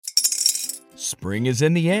Spring is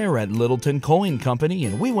in the air at Littleton Coin Company,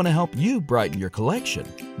 and we want to help you brighten your collection.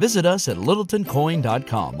 Visit us at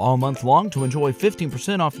littletoncoin.com all month long to enjoy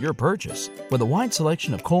 15% off your purchase. With a wide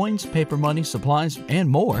selection of coins, paper money, supplies, and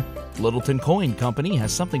more, Littleton Coin Company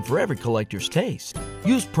has something for every collector's taste.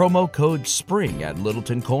 Use promo code SPRING at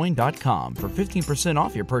littletoncoin.com for 15%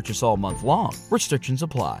 off your purchase all month long. Restrictions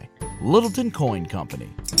apply. Littleton Coin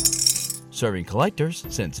Company. Serving collectors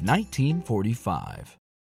since 1945.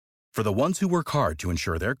 For the ones who work hard to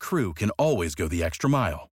ensure their crew can always go the extra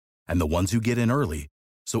mile, and the ones who get in early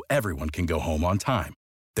so everyone can go home on time,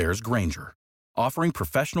 there's Grainger, offering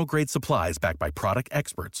professional-grade supplies backed by product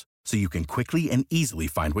experts so you can quickly and easily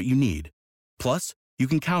find what you need. Plus, you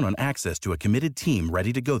can count on access to a committed team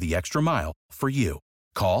ready to go the extra mile for you.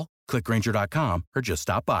 Call, click Grainger.com, or just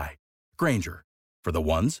stop by. Grainger, for the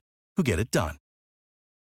ones who get it done.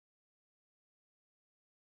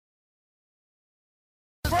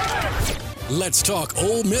 Let's talk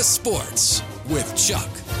Ole Miss sports with Chuck.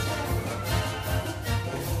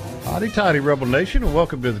 Howdy toddy, Rebel Nation, and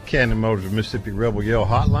welcome to the Cannon Motors of Mississippi Rebel Yell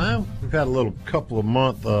Hotline. We've had a little couple of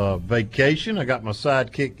month vacation. I got my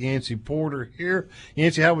sidekick Yancey Porter here.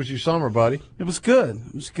 Yancey, how was your summer, buddy? It was good.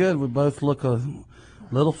 It was good. We both look a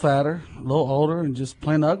little fatter, a little older, and just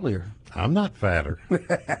plain uglier. I'm not fatter.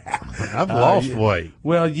 I've lost weight.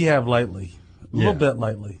 Well, you have lately, a little bit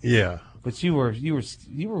lately. Yeah. But you were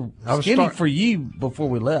skinny for you before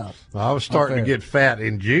we left. I was starting to get fat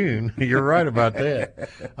in June. You're right about that.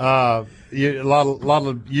 A lot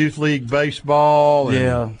of youth league baseball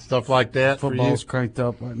and stuff like that. Football's cranked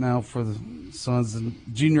up right now for the sons in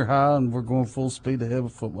junior high, and we're going full speed ahead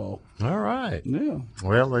with football. All right. Yeah.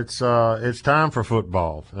 Well, it's time for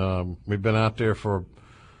football. We've been out there for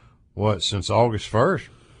since August 1st.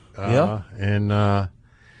 And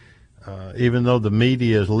even though the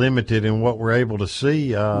media is limited in what we're able to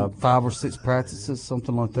see. 5 or 6 practices,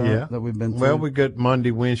 something like that, that we've been through. Well, we got Monday,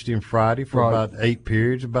 Wednesday, and Friday for about 8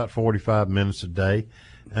 periods, about 45 minutes a day.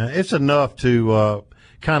 It's enough to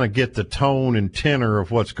kind of get the tone and tenor of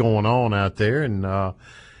what's going on out there. And,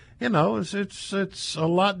 it's a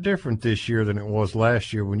lot different this year than it was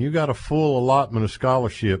last year. When you got a full allotment of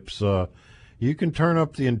scholarships, you can turn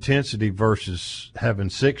up the intensity versus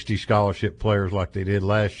having 60 scholarship players like they did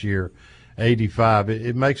last year, 85.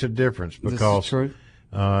 It makes a difference because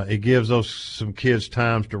it gives some kids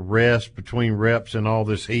times to rest between reps and all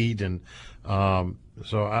this heat. And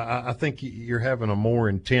so I think you're having a more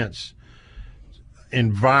intense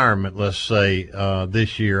environment, let's say,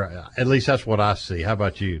 this year. At least that's what I see. How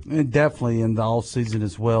about you? And definitely in the off season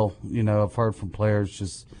as well. I've heard from players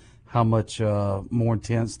just how much more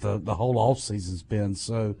intense the whole off-season's been.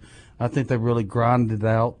 So I think they really grinded it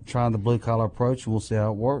out, trying the blue-collar approach, and we'll see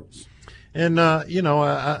how it works. And,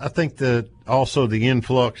 I think that also the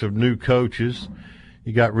influx of new coaches.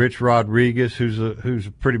 You got Rich Rodriguez, who's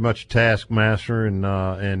pretty much a taskmaster,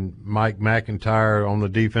 and Mike McIntyre on the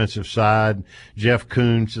defensive side. Jeff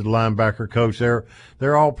Coons, the linebacker coach.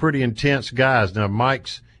 They're all pretty intense guys. Now,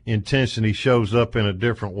 Mike's intensity shows up in a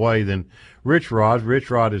different way than Rich Rod. Rich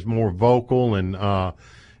Rod is more vocal and,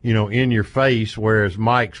 in your face, whereas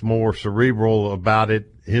Mike's more cerebral about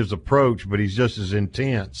it, his approach, but he's just as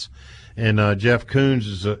intense. And Jeff Coons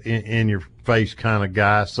is a in-your-face kind of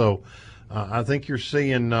guy. So I think you're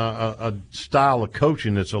seeing a style of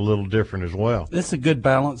coaching that's a little different as well. It's a good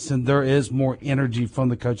balance, and there is more energy from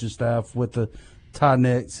the coaching staff with the Ty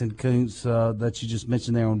Nix and Kuntz that you just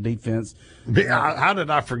mentioned there on defense. How did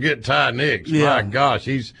I forget Ty Nix? My gosh,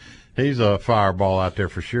 he's a fireball out there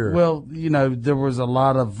for sure. Well, there was a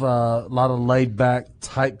lot of laid back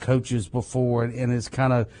type coaches before, and it's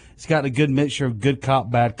got a good mixture of good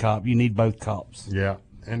cop, bad cop. You need both cops. Yeah,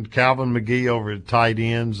 and Calvin McGee over at tight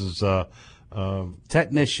ends is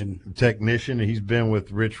technician. He's been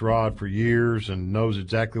with Rich Rod for years and knows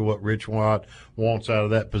exactly what Rich Rod wants out of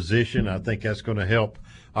that position. I think that's going to help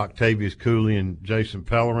Octavius Cooley and Jason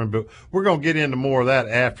Pellerin. But we're going to get into more of that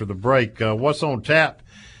after the break. What's on tap?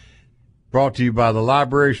 Brought to you by the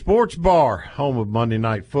Library Sports Bar, home of Monday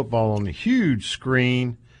Night Football on the huge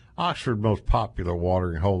screen. Oxford's most popular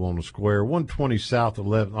watering hole on the square, 120 South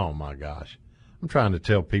 11. Oh, my gosh. I'm trying to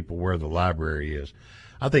tell people where the library is.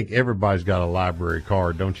 I think everybody's got a library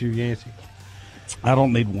card, don't you, Yancey? I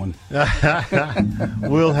don't need one.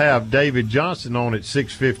 We'll have David Johnson on at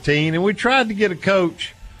 6:15, and we tried to get a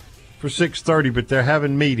coach for 6:30, but they're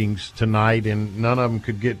having meetings tonight, and none of them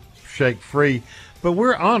could get shake free. But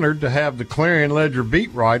we're honored to have the Clarion Ledger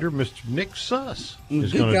beat writer, Mr. Nick Suss,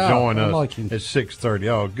 is going to join us at 6:30.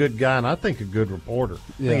 Oh, a good guy, and I think a good reporter.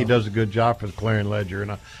 I think he does a good job for the Clarion Ledger.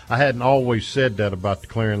 And I hadn't always said that about the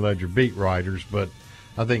Clarion Ledger beat writers, but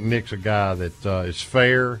I think Nick's a guy that is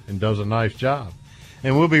fair and does a nice job.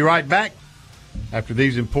 And we'll be right back after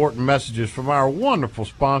these important messages from our wonderful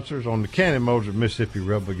sponsors on the Cannon Motors of Mississippi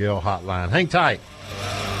Rebel Yell Hotline. Hang tight.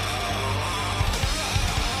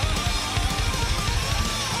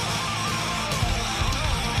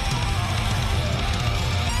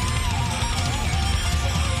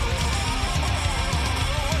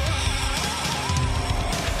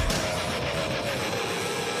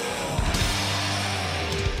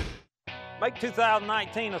 Make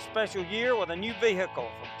 2019 a special year with a new vehicle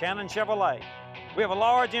from Cannon Chevrolet. We have a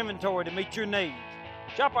large inventory to meet your needs.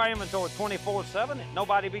 Shop our inventory 24/7 at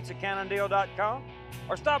nobodybeatsacannondeal.com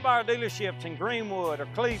or stop by our dealerships in Greenwood or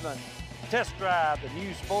Cleveland. Test drive the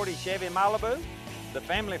new sporty Chevy Malibu, the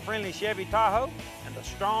family-friendly Chevy Tahoe, and the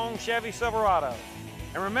strong Chevy Silverado.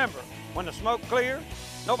 And remember, when the smoke clears,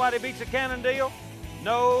 nobody beats a Cannon deal.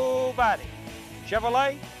 Nobody.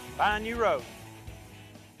 Chevrolet, find new road.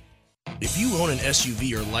 If you own an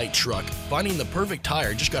SUV or light truck, finding the perfect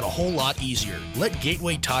tire just got a whole lot easier. Let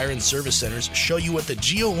Gateway Tire and Service Centers show you what the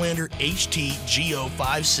Geolander HT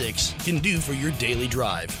Geo56 can do for your daily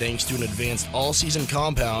drive. Thanks to an advanced all-season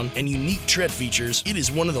compound and unique tread features, it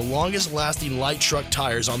is one of the longest-lasting light truck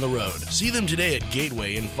tires on the road. See them today at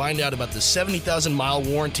Gateway and find out about the 70,000-mile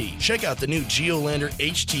warranty. Check out the new Geolander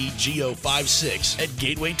HT Geo56 at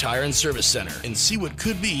Gateway Tire and Service Center and see what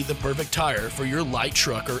could be the perfect tire for your light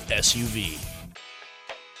truck or SUV.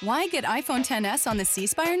 Why get iPhone XS on the C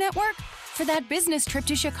Spire network? For that business trip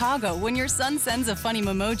to Chicago when your son sends a funny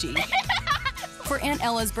memoji. For Aunt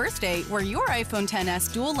Ella's birthday, where your iPhone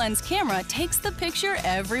XS dual lens camera takes the picture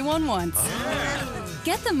everyone wants.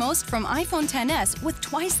 Get the most from iPhone XS with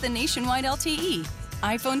twice the nationwide LTE.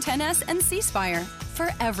 iPhone XS and C Spire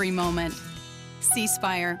for every moment. C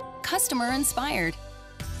Spire, customer inspired.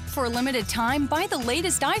 For a limited time, buy the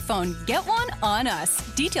latest iPhone. Get one on us.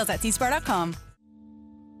 Details at cspire.com.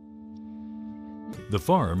 The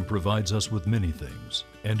farm provides us with many things,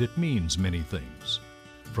 and it means many things.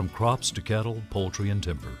 From crops to cattle, poultry, and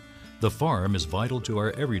timber, the farm is vital to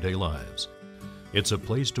our everyday lives. It's a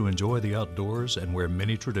place to enjoy the outdoors and where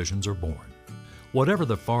many traditions are born. Whatever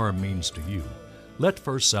the farm means to you, let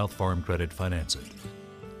First South Farm Credit finance it.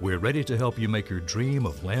 We're ready to help you make your dream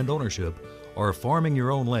of land ownership or farming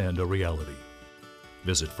your own land a reality.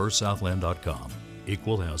 Visit firstsouthland.com.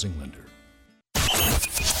 Equal housing lender.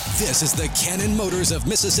 This is the Cannon Motors of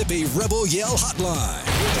Mississippi Rebel Yell Hotline.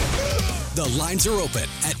 The lines are open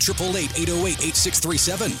at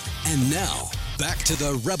 888-808-8637. And now, back to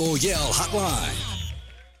the Rebel Yell Hotline.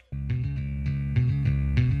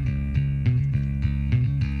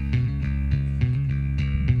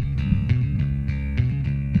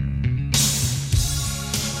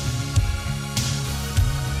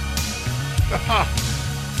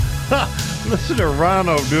 Listen to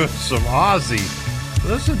Rhino doing some Aussie.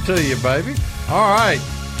 Listen to you, baby. All right.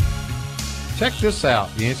 Check this out,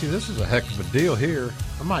 Yancey. This is a heck of a deal here.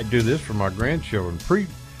 I might do this for my grandchildren.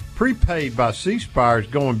 Prepaid by C Spire is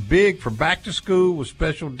going big for back to school with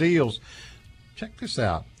special deals. Check this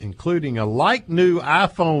out, including a like new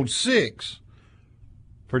iPhone 6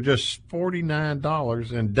 for just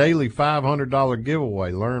 $49 and daily $500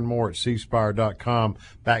 giveaway. Learn more at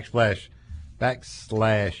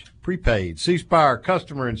cspire.com/prepaid. C Spire,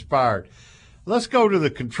 customer inspired. Let's go to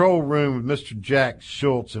the control room with Mr. Jack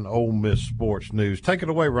Schultz and Ole Miss Sports News. Take it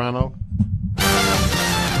away, Rhino.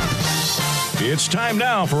 It's time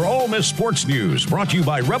now for Ole Miss Sports News, brought to you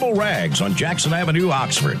by Rebel Rags on Jackson Avenue,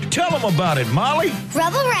 Oxford. Tell them about it, Molly.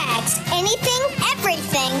 Rebel Rags, anything,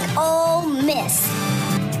 everything, Ole Miss.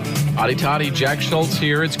 Howdy toddy, Jack Schultz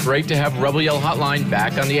here. It's great to have Rebel Yell Hotline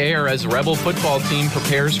back on the air as the Rebel football team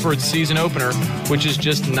prepares for its season opener, which is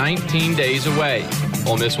just 19 days away.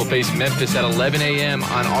 Ole Miss will face Memphis at 11 a.m.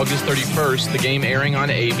 on August 31st, the game airing on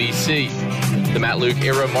ABC. The Matt Luke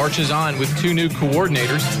era marches on with two new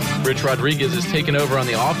coordinators. Rich Rodriguez has taken over on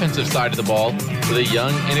the offensive side of the ball with a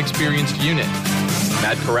young, inexperienced unit.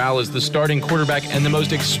 Matt Corral is the starting quarterback and the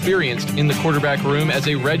most experienced in the quarterback room as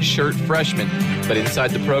a redshirt freshman. But inside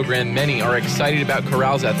the program, many are excited about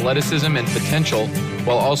Corral's athleticism and potential,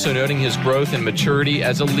 while also noting his growth and maturity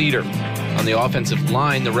as a leader. On the offensive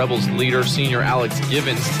line, the Rebels' leader, senior Alex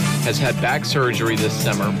Givens, has had back surgery this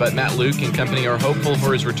summer, but Matt Luke and company are hopeful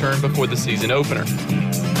for his return before the season opener.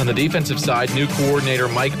 On the defensive side, new coordinator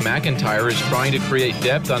Mike McIntyre is trying to create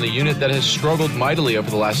depth on a unit that has struggled mightily over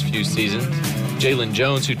the last few seasons. Jalen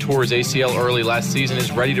Jones, who tore his ACL early last season,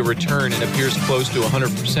 is ready to return and appears close to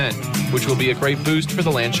 100%, which will be a great boost for the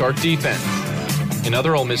Landshark defense. In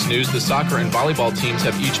other Ole Miss news, the soccer and volleyball teams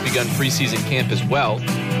have each begun preseason camp as well.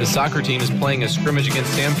 The soccer team is playing a scrimmage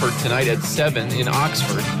against Samford tonight at 7 in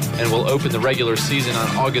Oxford and will open the regular season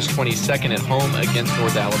on August 22nd at home against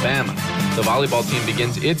North Alabama. The volleyball team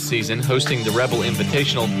begins its season hosting the Rebel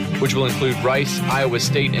Invitational, which will include Rice, Iowa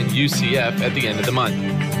State, and UCF at the end of the month.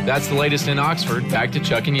 That's the latest in Oxford. Back to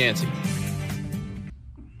Chuck and Yancey.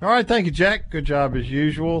 All right, thank you, Jack. Good job as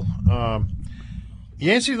usual.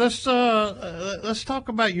 Yancey, let's talk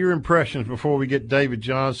about your impressions before we get David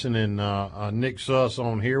Johnson and Nick Suss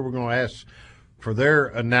on here. We're going to ask for their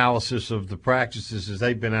analysis of the practices as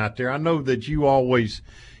they've been out there. I know that you always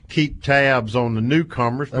keep tabs on the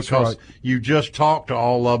newcomers. That's because right. You just talked to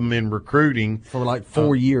all of them in recruiting for like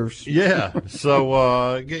 4 years. Yeah.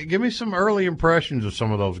 So give me some early impressions of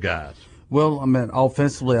some of those guys. Well, I mean,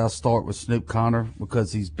 offensively, I'll start with Snoop Connor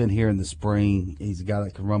because he's been here in the spring. He's a guy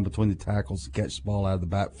that can run between the tackles and catch the ball out of the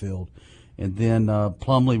backfield. And then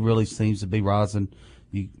Plumlee really seems to be rising.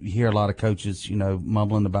 You hear a lot of coaches,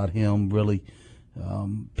 mumbling about him really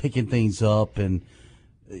picking things up. And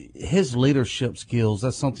his leadership skills,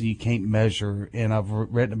 that's something you can't measure. And I've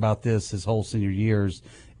written about this his whole senior years.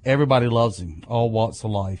 Everybody loves him, all walks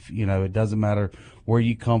of life. It doesn't matter where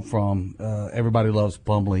you come from. Everybody loves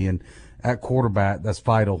Plumlee. And at quarterback, that's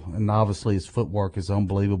vital, and obviously his footwork is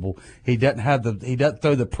unbelievable. He doesn't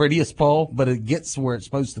throw the prettiest ball, but it gets where it's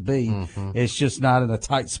supposed to be. Mm-hmm. It's just not in a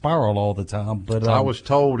tight spiral all the time. But I was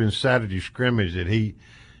told in Saturday scrimmage that he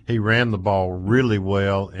ran the ball really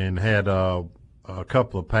well and had a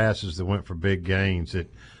couple of passes that went for big gains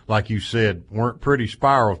that, like you said, weren't pretty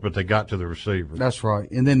spirals, but they got to the receiver. That's right.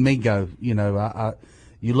 And then Mingo,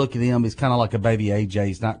 you look at him, he's kind of like a baby AJ.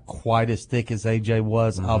 He's not quite as thick as AJ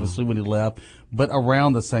was, obviously, when he left, but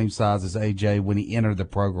around the same size as AJ when he entered the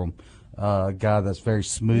program. A guy that's very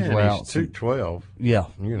smooth routes. He's 212. Yeah.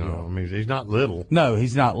 I mean, he's not little. No,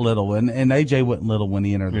 he's not little. And AJ wasn't little when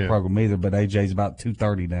he entered the program either, but AJ's about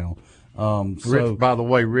 230 now. By the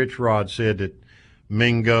way, Rich Rod said that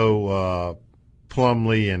Mingo,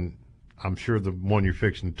 Plumlee, and I'm sure the one you're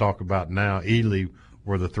fixing to talk about now, Ely,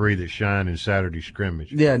 were the three that shine in Saturday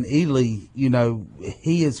scrimmage. Yeah, and Ely,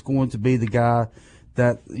 he is going to be the guy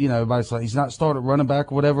that, everybody's like, he's not started running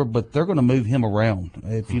back or whatever, but they're going to move him around.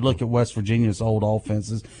 If you look at West Virginia's old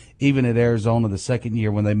offenses, even at Arizona the second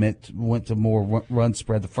year when they went to more run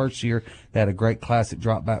spread, the first year they had a great classic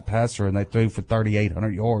drop back passer and they threw for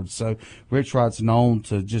 3,800 yards. So Rich Rod's known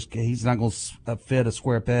to he's not going to fit a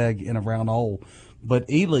square peg in a round hole. But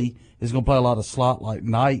Ely is going to play a lot of slot like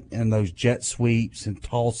Knight and those jet sweeps and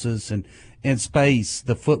tosses and in space.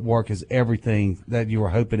 The footwork is everything that you were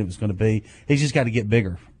hoping it was going to be. He's just got to get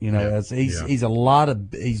bigger.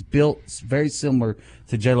 He's built very similar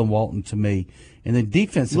to Jalen Walton to me. And then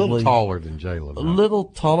defensively, a little taller than Jalen. A little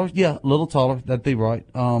taller, yeah, a little taller. That'd be right.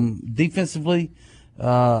 Defensively,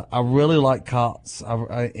 I really like Cox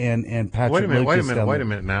and Patrick Lucas. Wait a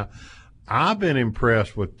minute now. I've been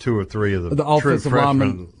impressed with two or three of the offensive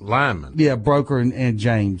linemen. Yeah, Broker and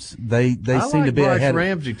James. They seem to be Bryce ahead.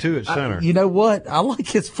 Ramsey too at center. You know what? I like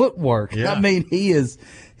his footwork. Yeah. I mean, he's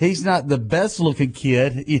not the best looking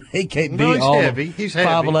kid. He can't be he's all heavy. He's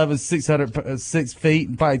 5'11", 6 feet,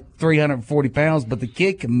 and probably 340 pounds. But the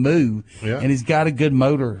kid can move, and he's got a good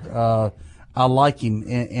motor. I like him,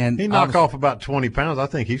 and he knocked off about 20 pounds. I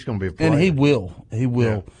think he's going to be a player. And he will.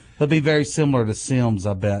 Yeah. He'll be very similar to Sims,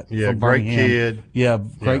 I bet. Yeah, great kid. Yeah,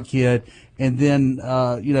 great kid. And then,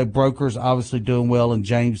 Broker's obviously doing well, and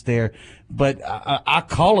James there. But I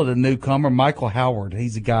call it a newcomer, Michael Howard.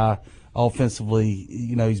 He's a guy offensively.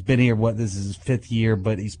 He's been here, this is his 5th year,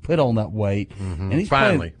 but he's put on that weight. Mm-hmm. And he's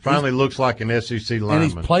finally looks like an SEC lineman. And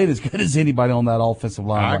he's played as good as anybody on that offensive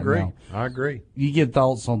line now. I agree. You get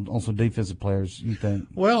thoughts on some defensive players, you think?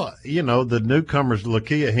 Well, the newcomers,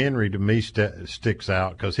 Lakia Henry, to me, sticks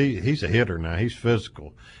out because he's a hitter now. He's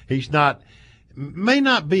physical. May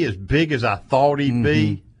not be as big as I thought he'd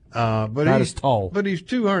be. But he's tall. But he's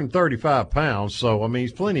 235 pounds, so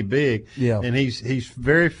he's plenty big. Yeah. And he's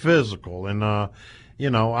very physical. And I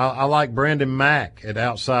like Brandon Mack at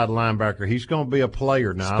outside linebacker. He's going to be a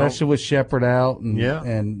player now, especially with Shepard out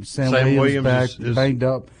and Sam Williams back banged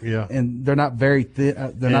up. Yeah. And they're not very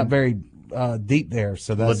not very deep there.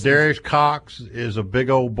 So that's Ladarius Cox is a big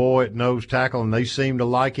old boy at nose tackle, and they seem to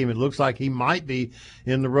like him. It looks like he might be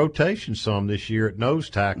in the rotation some this year at nose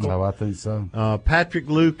tackle. Oh, I think so. Patrick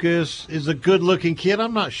Lucas is a good-looking kid.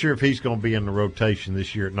 I'm not sure if he's going to be in the rotation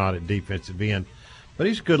this year, not at defensive end, but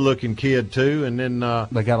he's a good-looking kid too. And then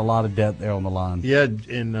they got a lot of depth there on the line. Yeah,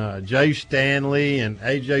 and Jay Stanley and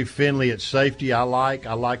AJ Finley at safety. I like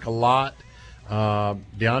a lot.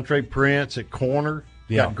 DeAndre Prince at corner.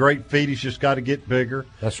 Got great feet. He's just got to get bigger.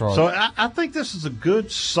 That's right. So I think this is a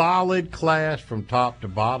good, solid class from top to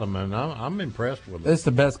bottom, and I'm impressed with it. It's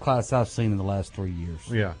the best class I've seen in the last 3 years.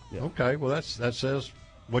 Yeah. Okay. Well, that says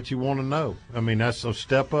what you want to know. I mean, that's a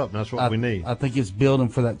step up. And that's what we need. I think it's building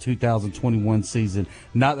for that 2021 season.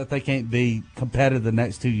 Not that they can't be competitive the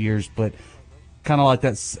next 2 years, but kind of like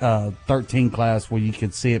that 13 class where you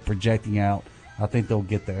can see it projecting out. I think they'll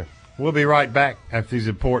get there. We'll be right back after these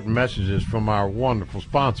important messages from our wonderful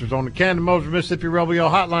sponsors on the Cannon Motors Mississippi Rebel Yell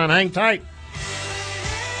Hotline. Hang tight.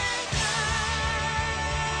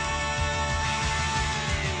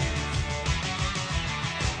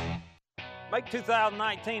 Make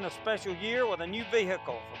 2019 a special year with a new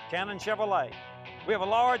vehicle from Cannon Chevrolet. We have a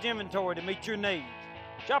large inventory to meet your needs.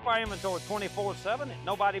 Shop our inventory 24/7 at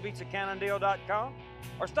nobodybeatsacannondeal.com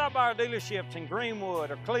or stop by our dealerships in Greenwood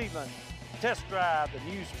or Cleveland. Test drive the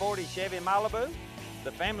new sporty Chevy Malibu,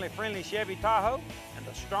 the family-friendly Chevy Tahoe, and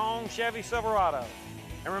the strong Chevy Silverado.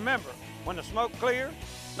 And remember, when the smoke clears,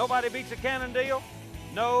 nobody beats a Cannon deal.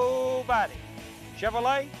 Nobody.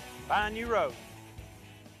 Chevrolet, find new road.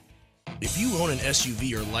 If you own an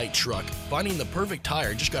SUV or light truck, finding the perfect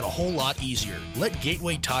tire just got a whole lot easier. Let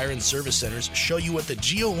Gateway Tire and Service Centers show you what the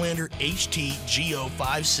Geolander HT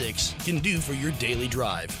Go56 can do for your daily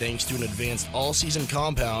drive. Thanks to an advanced all-season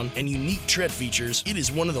compound and unique tread features, it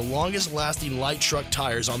is one of the longest-lasting light truck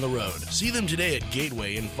tires on the road. See them today at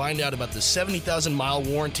Gateway and find out about the 70,000-mile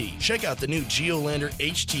warranty. Check out the new Geolander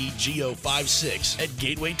HT Go56 at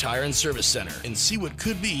Gateway Tire and Service Center and see what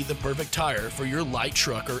could be the perfect tire for your light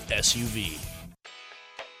truck or SUV.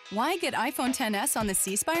 Why get iPhone XS on the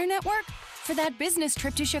C Spire network? For that business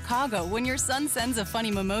trip to Chicago when your son sends a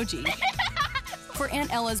funny memoji. For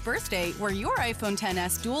Aunt Ella's birthday, where your iPhone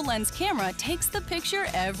XS dual lens camera takes the picture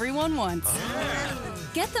everyone wants.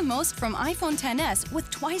 Get the most from iPhone XS with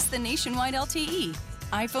twice the nationwide LTE.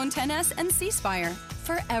 iPhone XS and C Spire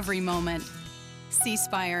for every moment. C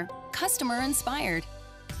Spire, customer inspired.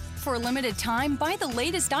 For a limited time, buy the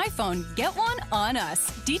latest iPhone. Get one on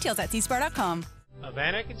us. Details at cspire.com. A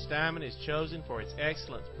Van Ackens diamond is chosen for its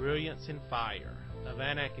excellence, brilliance, and fire. A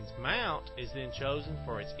Van Ackens mount is then chosen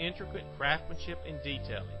for its intricate craftsmanship and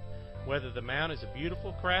detailing. Whether the mount is a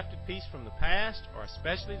beautiful crafted piece from the past or a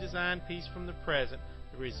specially designed piece from the present,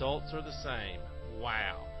 the results are the same.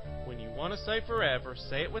 Wow. When you want to say forever,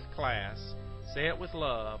 say it with class, say it with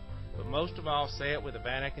love, but most of all, say it with a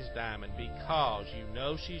Van Ackens diamond because you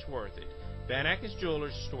know she's worth it. Van Ackens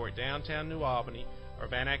Jewelers, store at downtown New Albany or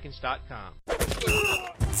vanackens.com.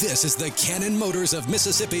 This is the Cannon Motors of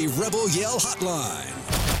Mississippi Rebel Yell Hotline.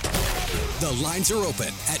 The lines are open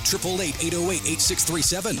at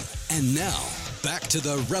 888-808-8637. And now, back to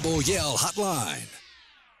the Rebel Yell Hotline.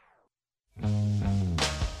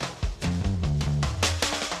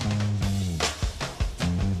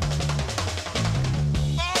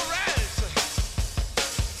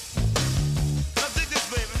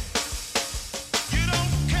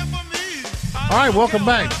 All right, welcome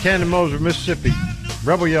back to Cannon Motors, Mississippi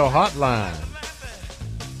Rebel Yell Hotline.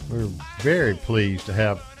 We're very pleased to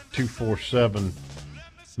have 247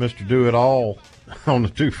 Mr. Do-It-All on the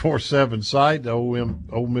 247 site,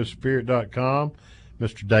 OleMissSpirit.com.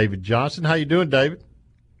 Mr. David Johnson. How you doing, David?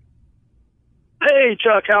 Hey,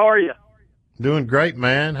 Chuck. How are you? Doing great,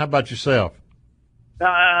 man. How about yourself?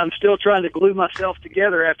 I'm still trying to glue myself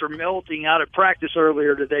together after melting out of practice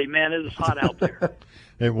earlier today. Man, it was hot out there.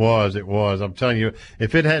 It was. I'm telling you,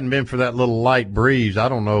 if it hadn't been for that little light breeze, I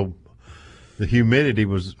don't know, the humidity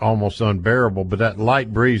was almost unbearable, but that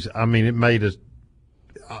light breeze, I mean, it made it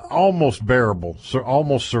almost bearable,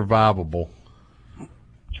 almost survivable.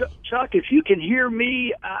 Chuck, if you can hear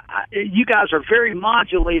me, you guys are very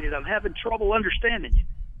modulated. I'm having trouble understanding you.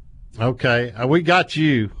 Okay, we got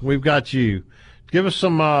you. We've got you. Give us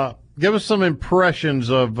some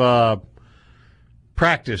impressions of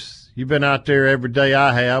practice. You've been out there every day.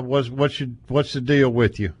 I have. What's the deal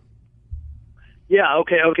with you? Yeah.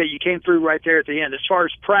 Okay. You came through right there at the end. As far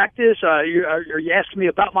as practice, are you asking me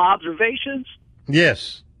about my observations?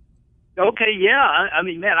 Yes. Okay. Yeah. I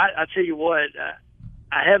mean, man, I tell you what,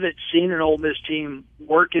 I haven't seen an Ole Miss team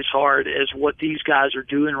work as hard as what these guys are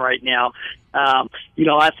doing right now.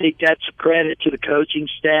 I think that's a credit to the coaching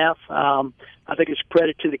staff. I think it's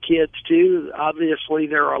credit to the kids, too. Obviously,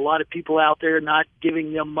 there are a lot of people out there not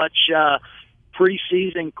giving them much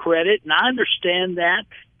preseason credit, and I understand that.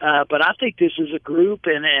 But I think this is a group,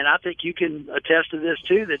 and I think you can attest to this,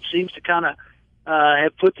 too, that seems to kind of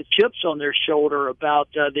have put the chips on their shoulder about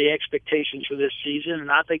the expectations for this season,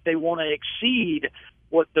 and I think they want to exceed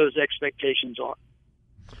what those expectations are.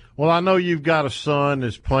 Well, I know you've got a son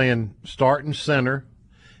that's playing starting center,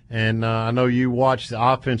 and I know you watch the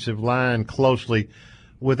offensive line closely.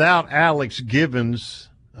 Without Alex Givens,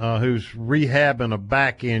 who's rehabbing a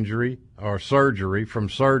back injury or surgery,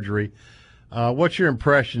 what's your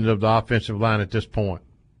impressions of the offensive line at this point?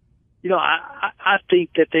 I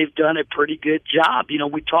think that they've done a pretty good job.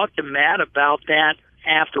 We talked to Matt about that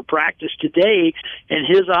after practice today and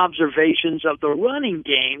his observations of the running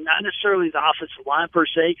game, not necessarily the offensive line per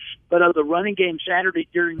se, but of the running game Saturday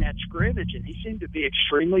during that scrimmage, and he seemed to be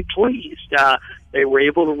extremely pleased. They were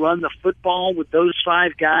able to run the football with those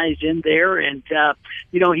 5 guys in there, and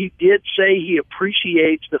he did say he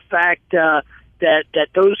appreciates the fact that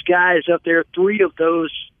those guys up there, 3 of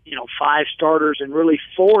those 5 starters, and really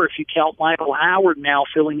 4 if you count Michael Howard now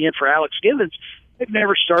filling in for Alex Givens, they've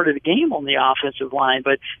never started a game on the offensive line.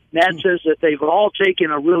 But Matt says that they've all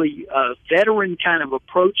taken a really veteran kind of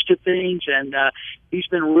approach to things, and he's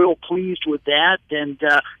been real pleased with that. And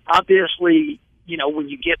obviously, when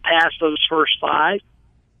you get past those first 5,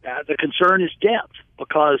 the concern is depth,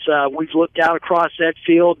 because we've looked out across that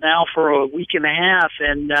field now for a week and a half,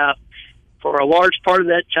 and for a large part of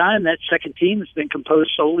that time, that second team has been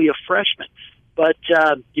composed solely of freshmen. But,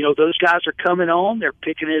 those guys are coming on. They're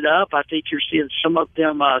picking it up. I think you're seeing some of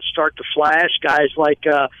them start to flash, guys like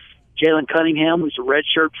Jalen Cunningham, who's a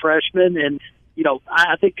redshirt freshman. And,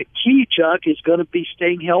 I think the key, Chuck, is going to be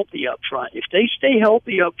staying healthy up front. If they stay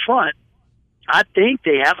healthy up front, I think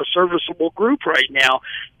they have a serviceable group right now.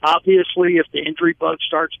 Obviously, if the injury bug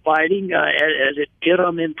starts biting, as it did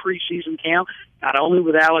them in preseason camp, not only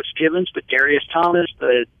with Alex Givens, but Darius Thomas,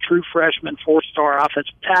 the true freshman 4-star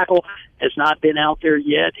offensive tackle, has not been out there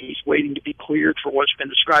yet. He's waiting to be cleared for what's been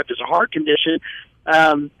described as a heart condition.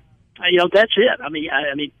 That's it. I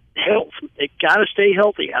mean, health. They've got to stay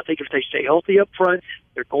healthy. I think if they stay healthy up front,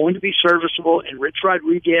 they're going to be serviceable, and Rich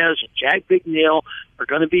Rodriguez and Jack Bignell are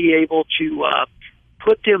going to be able to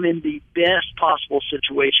put them in the best possible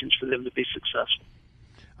situations for them to be successful.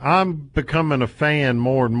 I'm becoming a fan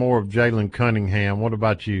more and more of Jalen Cunningham. What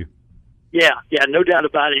about you? Yeah, no doubt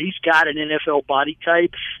about it. He's got an NFL body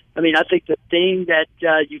type. I mean, I think the thing that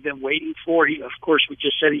you've been waiting for, of course, we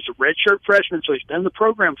just said he's a redshirt freshman, so he's been in the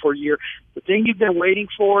program for a year. The thing you've been waiting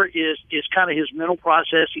for is kind of his mental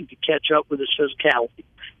processing to catch up with his physicality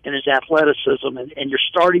and his athleticism, and you're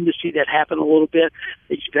starting to see that happen a little bit.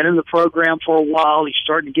 He's been in the program for a while. He's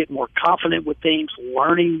starting to get more confident with things,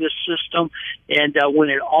 learning this system, and when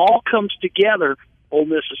it all comes together, Ole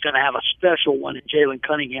Miss is going to have a special one in Jalen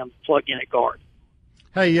Cunningham to plug in at guard.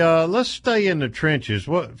 Hey, let's stay in the trenches.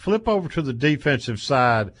 Flip over to the defensive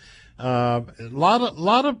side. A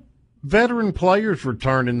lot of veteran players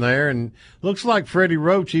returning there, and looks like Freddie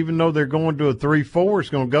Roach, even though they're going to a 3-4, is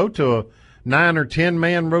going to go to a 9 or 10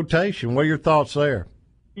 man rotation. What are your thoughts there?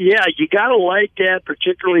 Yeah, you got to like that,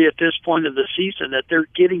 particularly at this point of the season, that they're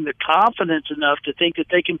getting the confidence enough to think that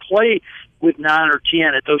they can play with 9 or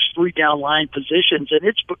 10 at those 3 down line positions. And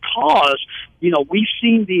it's because, we've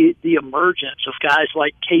seen the emergence of guys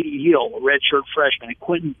like Katie Hill, a redshirt freshman, and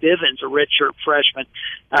Quentin Bivens, a redshirt freshman,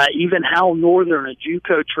 even Hal Northern, a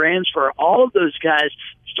JUCO transfer. All of those guys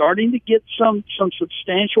starting to get some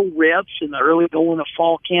substantial reps in the early going of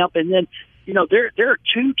fall camp. And then, there are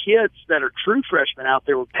 2 kids that are true freshmen out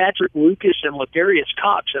there with Patrick Lucas and Ladarius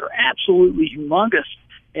Cox that are absolutely humongous.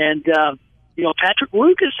 And, Patrick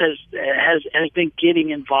Lucas has been getting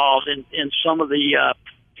involved in some of the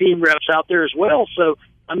team reps out there as well. So,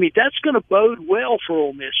 I mean, that's going to bode well for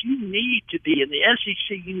Ole Miss. You need to be in the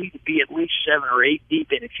SEC. You need to be at least 7 or 8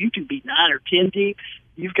 deep, and if you can be 9 or 10 deep,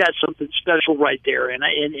 you've got something special right there. And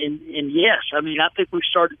yes, I mean, I think we've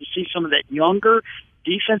started to see some of that younger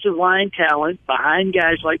defensive line talent behind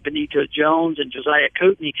guys like Benito Jones and Josiah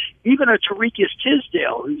Coatney, even a Tarekius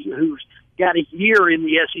Tisdale, who's got a year in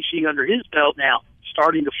the SEC under his belt now,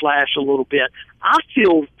 starting to flash a little bit. I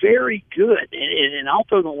feel very good, and I'll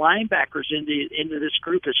throw the linebackers into this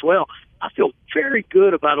group as well. I feel very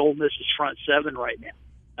good about Ole Miss's front 7 right now.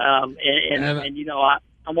 I'm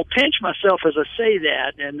going to pinch myself as I say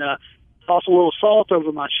that and toss a little salt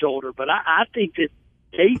over my shoulder, but I think that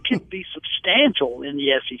they can be substantial in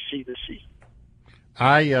the SEC this season.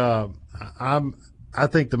 I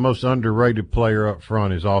think the most underrated player up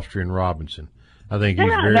front is Austrian Robinson. I think he's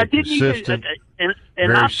very consistent, and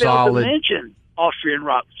very I failed solid. to mention Austrian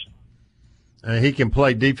Robinson. He can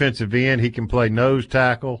play defensive end. He can play nose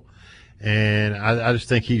tackle. And I just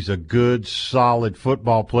think he's a good, solid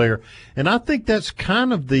football player. And I think that's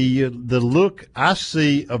kind of the look I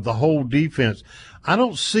see of the whole defense. I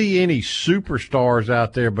don't see any superstars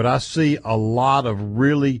out there, but I see a lot of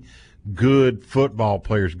really good football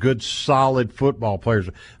players, good, solid football players.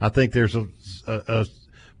 I think there's a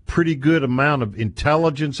pretty good amount of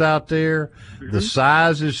intelligence out there. The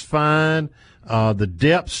size is fine. The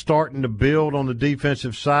depth's starting to build on the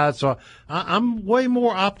defensive side. So I'm way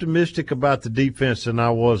more optimistic about the defense than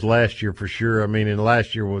I was last year for sure. I mean, and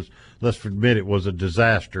last year was, let's admit, it was a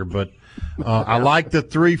disaster. But I like the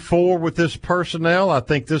 3-4 with this personnel. I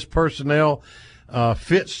think this personnel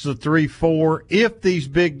fits the 3-4 if these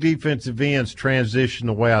big defensive ends transition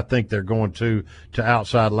the way I think they're going to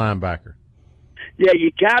outside linebacker. Yeah,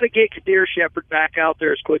 you got to get Kadir Shepard back out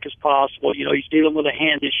there as quick as possible. You know, he's dealing with a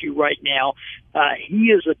hand issue right now.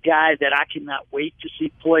 He is a guy that I cannot wait to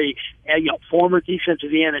see play. You know, former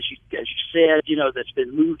defensive end, as you said, you know, that's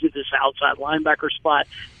been moved to this outside linebacker spot.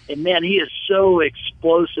 And, man, he is so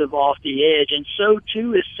explosive off the edge. And so,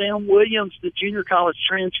 too, is Sam Williams, the junior college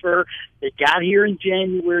transfer that got here in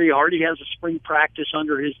January, already has a spring practice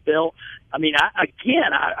under his belt. I mean,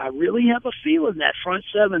 I really have a feeling that front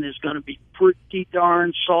seven is going to be pretty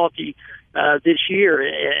darn salty this year.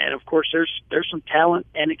 And, of course, there's some talent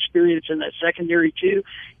and experience in that secondary, too.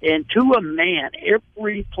 And to a man,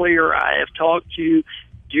 every player I have talked to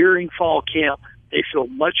during fall camp, they feel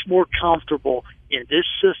much more comfortable in this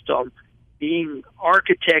system being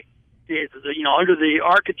architected, you know, under the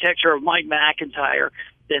architecture of Mike McIntyre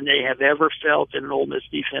than they have ever felt in an Ole Miss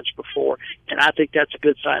defense before. And I think that's a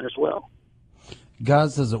good sign as well.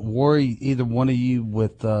 Guys, does it worry either one of you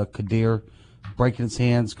with Kadir breaking his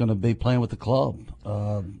hands, going to be playing with the club?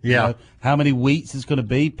 You know, how many weeks it's going to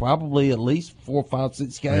be? Probably at least 4, 5,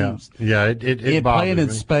 6 games. Yeah, it playing in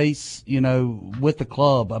me. Space, you know, with the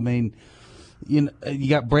club. I mean, you know, you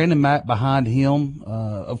got Brandon Mack behind him.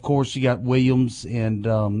 Of course, you got Williams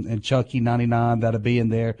and Chucky 99 that'll be in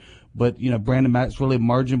there. But you know, Brandon Mack's really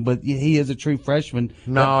emerging. But he is a true freshman.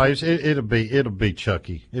 No, it'll be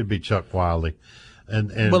Chucky. It'll be Chuck Wiley.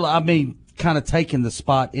 And well, I mean, kind of taking the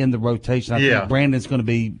spot in the rotation. I think Brandon's going to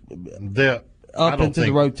be up into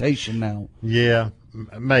the rotation now. Yeah,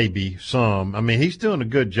 maybe some. I mean, he's doing a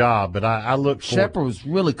good job, but I look for Shepard was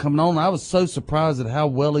really coming on. I was so surprised at how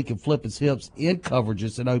well he could flip his hips in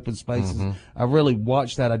coverages in open spaces. I really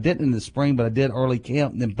watched that. I didn't in the spring, but I did early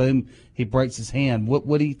camp, and then boom, he breaks his hand.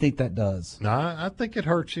 What do you think that does? I think it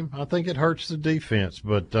hurts him. I think it hurts the defense.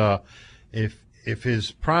 But if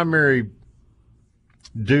his primary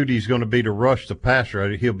duty is going to be to rush the passer,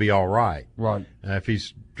 he'll be all right. Right. If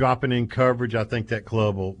he's dropping in coverage, I think that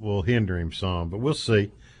club will hinder him some. But we'll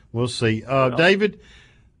see. We'll see. David,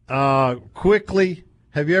 quickly,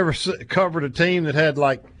 have you ever covered a team that had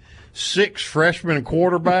like 6 freshman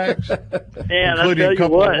quarterbacks, including a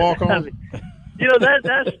couple of walk-ons? You know,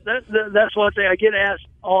 that's one thing I get asked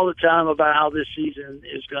all the time about how this season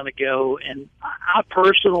is going to go, and I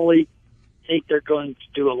personally think they're going to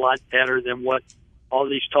do a lot better than what all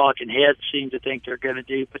these talking heads seem to think they're going to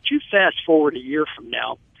do. But you fast forward a year from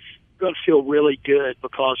now, you're going to feel really good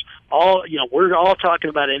because we're all talking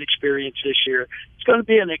about inexperience this year. It's going to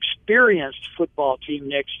be an experienced football team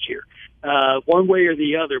next year, one way or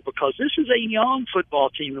the other, because this is a young football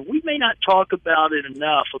team, and we may not talk about it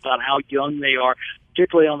enough about how young they are,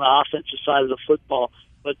 particularly on the offensive side of the football.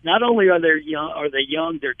 But not only are they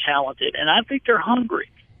young, they're talented, and I think they're hungry.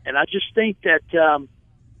 And I just think that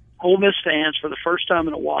Ole Miss fans, for the first time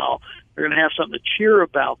in a while, are going to have something to cheer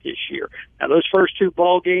about this year. Now, those first 2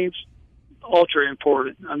 ball games, ultra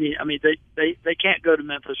important. I mean, they can't go to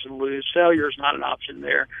Memphis and lose. Failure is not an option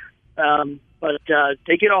there. But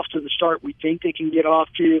they get off to the start we think they can get off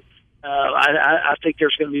to. I think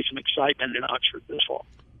there's going to be some excitement in Oxford this fall.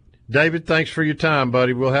 David, thanks for your time,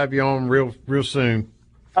 buddy. We'll have you on real soon.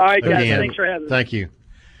 All right, guys. Thanks for having me. Thank you.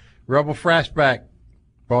 Rebel Flashback.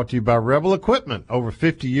 Brought to you by Rebel Equipment. Over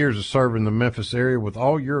 50 years of serving the Memphis area with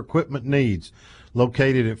all your equipment needs.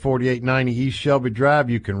 Located at 4890 East Shelby Drive,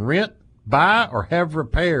 you can rent, buy, or have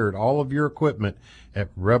repaired all of your equipment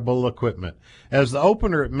at Rebel Equipment. As the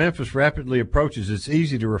opener at Memphis rapidly approaches, it's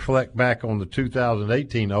easy to reflect back on the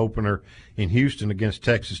 2018 opener in Houston against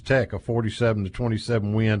Texas Tech, a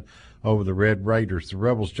 47-27 win over the Red Raiders. The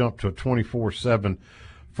Rebels jumped to a 24-7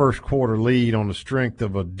 first quarter lead on the strength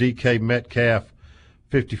of a DK Metcalf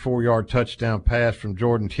 54-yard touchdown pass from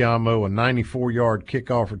Jordan Tiamo, a 94-yard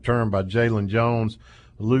kickoff return by Jalen Jones,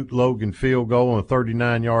 a Luke Logan field goal, and a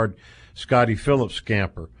 39-yard Scotty Phillips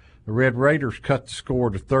scamper. The Red Raiders cut the score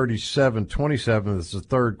to 37-27 as the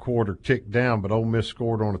third quarter ticked down, but Ole Miss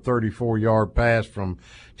scored on a 34-yard pass from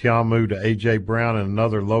Tiamu to A.J. Brown and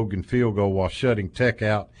another Logan field goal while shutting Tech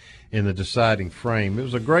out in the deciding frame. It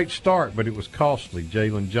was a great start, but it was costly.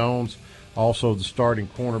 Jalen Jones, also the starting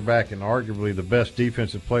cornerback and arguably the best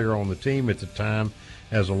defensive player on the team at the time,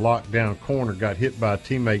 as a lockdown corner, got hit by a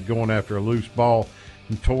teammate going after a loose ball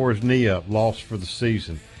and tore his knee up, lost for the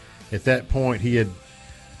season. At that point, he had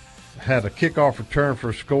a kickoff return for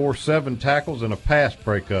a score, 7 tackles, and a pass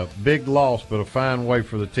breakup. Big loss, but a fine way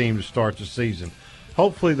for the team to start the season.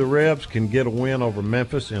 Hopefully the Rebs can get a win over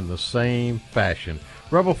Memphis in the same fashion.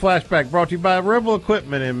 Rebel Flashback brought to you by Rebel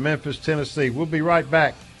Equipment in Memphis, Tennessee. We'll be right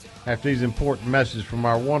back after these important messages from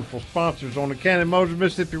our wonderful sponsors on the Cannon Motors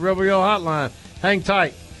Mississippi Rebel Yell Hotline. Hang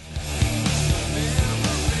tight.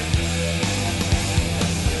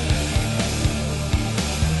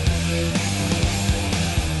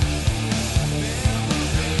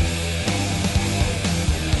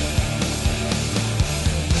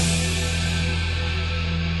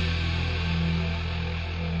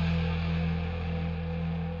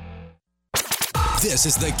 This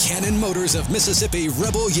is the Cannon Motors of Mississippi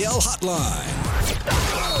Rebel Yell Hotline.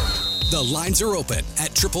 The lines are open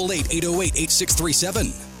at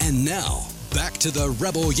 888-808-8637. And now, back to the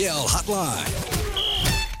Rebel Yell Hotline.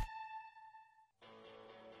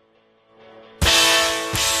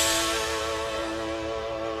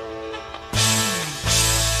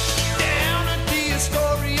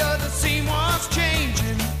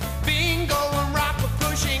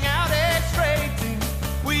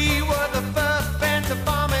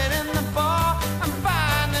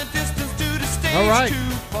 All right,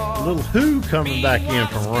 a little Who coming back in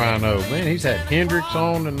from Rhino. Man, he's had Hendrix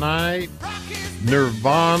on tonight,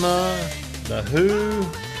 Nirvana, The Who.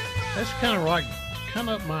 That's kind of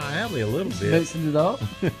up my alley a little bit. Mixing it up.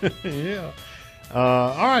 Yeah.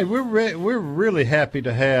 All right, we're really happy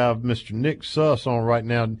to have Mr. Nick Suss on right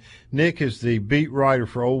now. Nick is the beat writer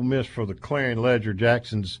for Ole Miss for the Clarion Ledger,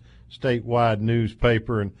 Jackson's statewide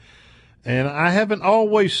newspaper, and I haven't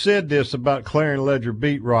always said this about Clarion Ledger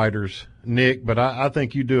beat writers, Nick, but I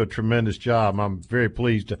think you do a tremendous job. I'm very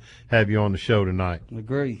pleased to have you on the show tonight.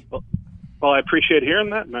 Agree. Well, I appreciate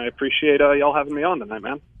hearing that, and I appreciate y'all having me on tonight,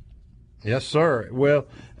 man. Yes, sir. Well,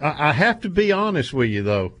 I have to be honest with you,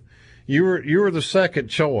 though. You were the second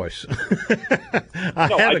choice. I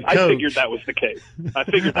figured that was the case.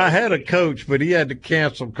 I had a coach, but he had to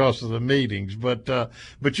cancel because of the meetings. But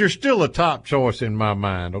you're still a top choice in my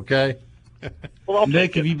mind. Okay. Well,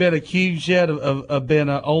 Nick, have you been accused yet of being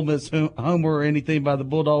an Ole Miss homer or anything by the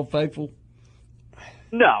Bulldog faithful?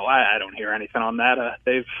 No, I don't hear anything on that.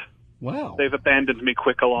 They've abandoned me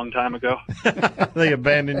quick a long time ago. They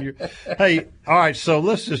abandoned you. Hey, all right, so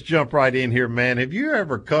let's just jump right in here, man. Have you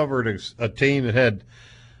ever covered a team that had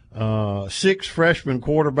 6 freshman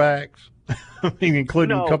quarterbacks? I mean,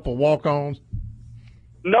 including a couple walk-ons?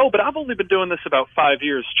 No, but I've only been doing this about 5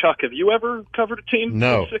 years. Chuck, have you ever covered a team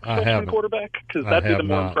with 6 freshman quarterback? Because that'd be the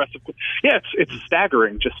more impressive. Yeah, it's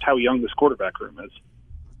staggering just how young this quarterback room is.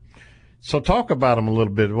 So talk about them a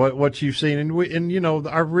little bit, what you've seen, and you know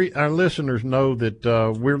our listeners know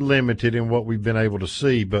that we're limited in what we've been able to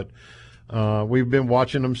see, but we've been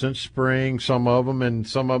watching them since spring, some of them, and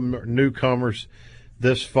some of them are newcomers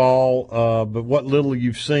this fall. But what little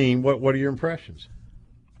you've seen, what are your impressions?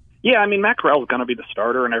 Yeah, I mean, Matt Corral's going to be the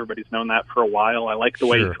starter, and everybody's known that for a while. I like the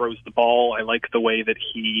way he throws the ball. I like the way that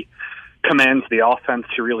he commands the offense.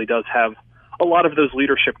 He really does have a lot of those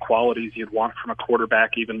leadership qualities you'd want from a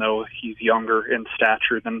quarterback, even though he's younger in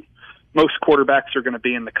stature than most quarterbacks are going to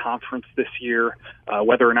be in the conference this year.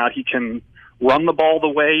 Whether or not he can run the ball the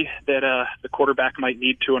way that the quarterback might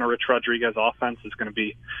need to in a Rich Rodriguez offense is going to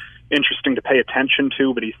be interesting to pay attention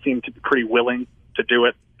to, but he seemed to be pretty willing to do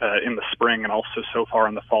it in the spring and also so far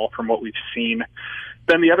in the fall from what we've seen.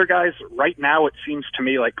 Then the other guys, right now it seems to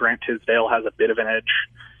me like Grant Tisdale has a bit of an edge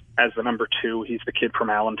as the number 2. He's the kid from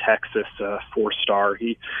Allen, Texas, 4-star.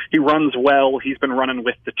 He runs well. He's been running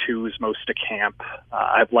with the 2s most of camp.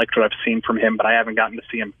 I've liked what I've seen from him, but I haven't gotten to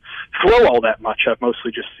see him throw all that much. I've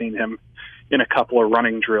mostly just seen him in a couple of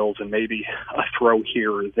running drills and maybe a throw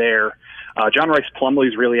here or there. John Rice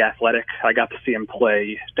Plumlee's really athletic. I got to see him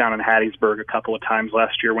play down in Hattiesburg a couple of times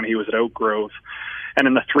last year when he was at Oak Grove. And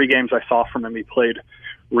in the 3 games I saw from him, he played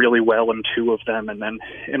really well in 2 of them, and then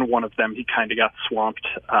in 1 of them he kind of got swamped.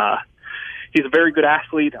 He's a very good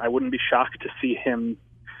athlete. I wouldn't be shocked to see him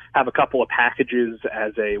have a couple of packages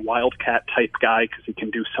as a Wildcat type guy because he can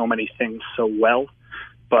do so many things so well.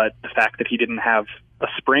 But the fact that he didn't have a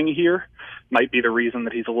spring here might be the reason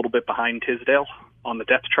that he's a little bit behind Tisdale on the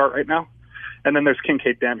depth chart right now. And then there's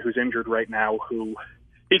Kincaid Dent, who's injured right now, who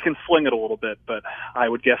he can sling it a little bit, but I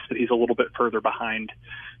would guess that he's a little bit further behind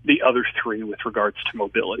the other 3 with regards to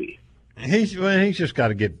mobility. He's just got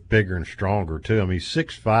to get bigger and stronger, too. I mean, he's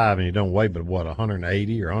 6'5", and he don't weigh but,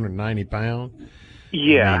 180 or 190 pounds?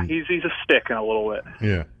 Yeah, I mean, he's a stick in a little bit.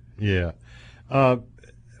 Yeah.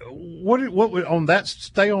 What would on that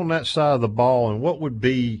stay on that side of the ball, and what would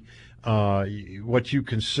be what you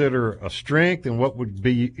consider a strength and what would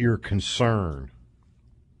be your concern?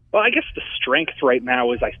 Well, I guess the strength right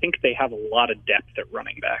now is I think they have a lot of depth at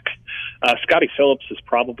running back. Scotty Phillips is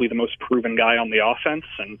probably the most proven guy on the offense,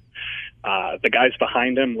 and the guys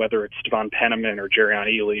behind him, whether it's Devon Penniman or Jerrion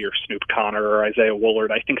Ely or Snoop Connor or Isaiah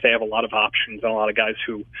Woolard, I think they have a lot of options and a lot of guys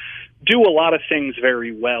who do a lot of things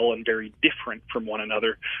very well and very different from one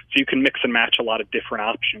another. So you can mix and match a lot of different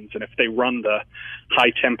options. And if they run the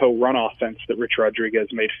high-tempo run offense that Rich Rodriguez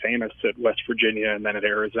made famous at West Virginia and then at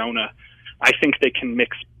Arizona, I think they can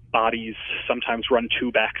mix bodies, sometimes run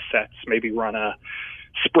two-back sets, maybe run a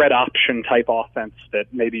spread option type offense that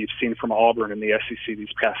maybe you've seen from Auburn in the SEC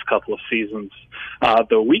these past couple of seasons.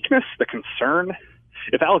 The weakness, the concern,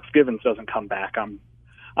 if Alex Givens doesn't come back,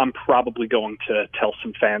 I'm probably going to tell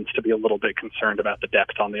some fans to be a little bit concerned about the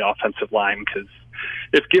depth on the offensive line, because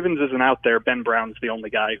if Givens isn't out there, Ben Brown's the only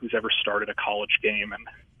guy who's ever started a college game, and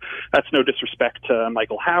that's no disrespect to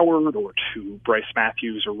Michael Howard or to Bryce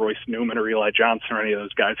Matthews or Royce Newman or Eli Johnson or any of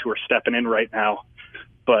those guys who are stepping in right now.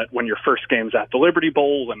 But when your first game's at the Liberty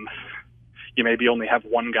Bowl and you maybe only have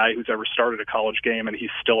one guy who's ever started a college game and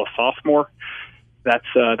he's still a sophomore, that's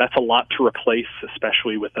a lot to replace,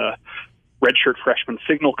 especially with a redshirt freshman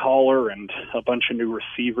signal caller and a bunch of new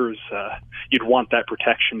receivers. You'd want that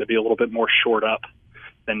protection to be a little bit more shored up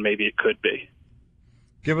than maybe it could be.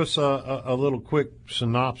 Give us a little quick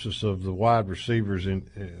synopsis of the wide receivers in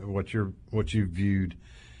what you've viewed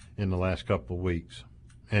in the last couple of weeks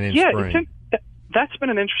and in spring. That's been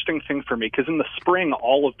an interesting thing for me, because in the spring,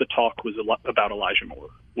 all of the talk was about Elijah Moore,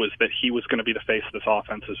 was that he was going to be the face of this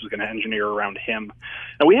offense, this was going to engineer around him.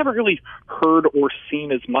 And we haven't really heard or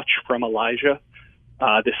seen as much from Elijah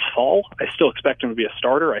this fall. I still expect him to be a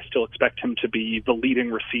starter. I still expect him to be the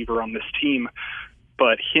leading receiver on this team.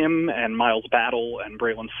 But him and Miles Battle and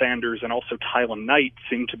Braylon Sanders and also Tylen Knight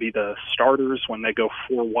seem to be the starters when they go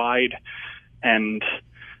four wide. And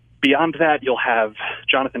beyond that, you'll have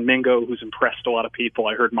Jonathan Mingo, who's impressed a lot of people.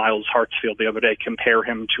 I heard Miles Hartsfield the other day compare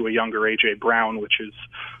him to a younger A.J. Brown, which is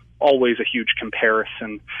always a huge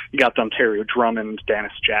comparison. You got Dontario Drummond,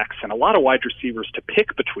 Dennis Jackson, a lot of wide receivers to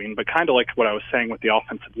pick between, but kind of like what I was saying with the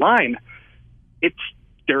offensive line,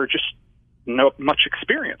 there are just not much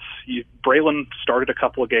experience. Braylon started a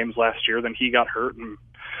couple of games last year, then he got hurt, and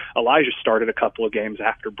Elijah started a couple of games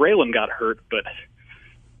after Braylon got hurt, but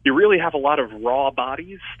you really have a lot of raw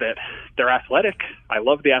bodies that they're athletic. I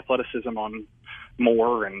love the athleticism on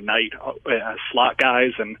Moore and Knight, slot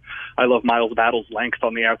guys, and I love Miles Battle's length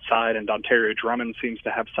on the outside, and Dontario Drummond seems to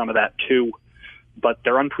have some of that too. But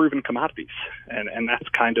they're unproven commodities, and that's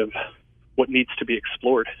kind of what needs to be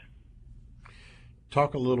explored.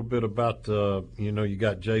 Talk a little bit about, you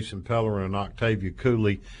got Jason Pellerin and Octavia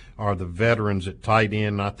Cooley are the veterans at tight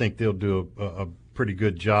end. I think they'll do a pretty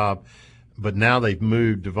good job. But now they've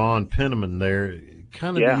moved Devon Penniman there,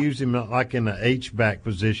 kind of to use him like in the H-back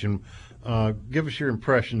position. Give us your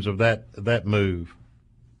impressions of that move.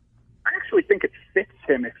 I actually think it fits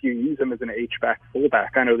him if you use him as an H-back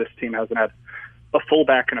fullback. I know this team hasn't had a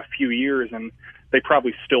fullback in a few years, and they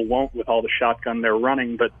probably still won't with all the shotgun they're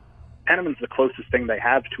running, but Penniman's the closest thing they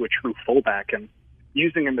have to a true fullback, and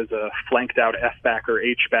using him as a flanked-out F-back or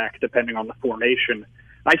H-back, depending on the formation,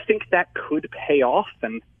 I think that could pay off,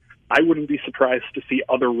 and I wouldn't be surprised to see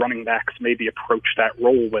other running backs maybe approach that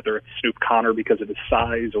role, whether it's Snoop Connor because of his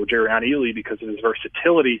size or Jerrion Ely because of his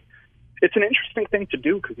versatility. It's an interesting thing to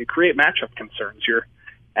do because you create matchup concerns. You're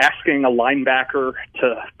asking a linebacker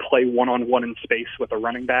to play one-on-one in space with a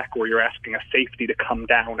running back, or you're asking a safety to come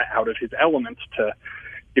down out of his element to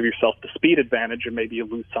give yourself the speed advantage, and maybe you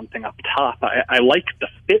lose something up top. I like the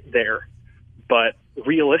fit there, but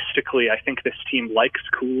realistically, I think this team likes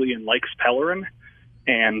Cooley and likes Pellerin.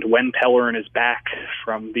 And when Pellerin is back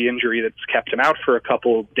from the injury that's kept him out for a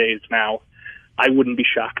couple of days now, I wouldn't be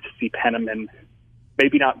shocked to see Penniman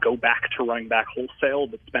maybe not go back to running back wholesale,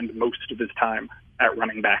 but spend most of his time at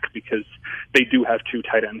running back, because they do have two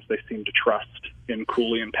tight ends they seem to trust in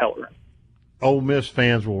Cooley and Pellerin. Ole Miss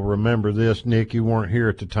fans will remember this. Nick, you weren't here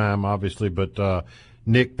at the time, obviously, but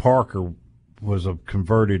Nick Parker was a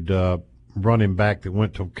converted running back that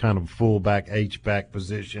went to kind of fullback, H-back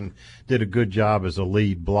position, did a good job as a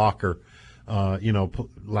lead blocker,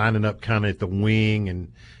 lining up kind of at the wing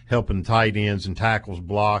and helping tight ends and tackles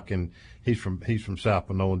block. And he's from South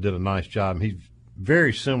Panola and did a nice job. And he's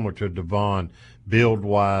very similar to Devon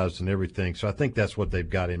build-wise and everything. So I think that's what they've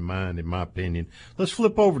got in mind, in my opinion. Let's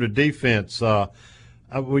flip over to defense.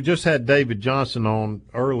 We just had David Johnson on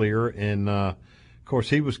earlier, and, of course,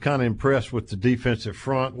 he was kind of impressed with the defensive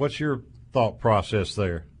front. What's your thought process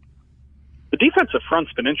there? The defensive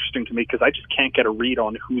front's been interesting to me because I just can't get a read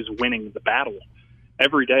on who's winning the battle.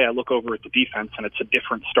 Every day I look over at the defense, and it's a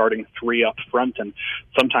different starting three up front, and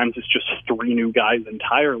sometimes it's just three new guys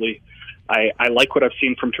entirely. I like what I've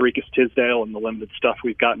seen from Tariqus Tisdale and the limited stuff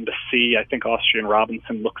we've gotten to see. I think Austrian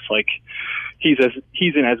Robinson looks like he's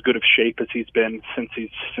in as good of shape as he's been since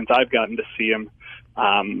I've gotten to see him.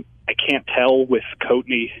 I can't tell with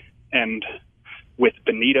Coatney and with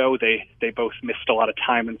Benito. They both missed a lot of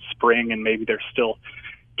time in spring, and maybe they're still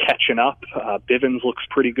catching up. Bivens looks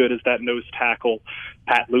pretty good as that nose tackle.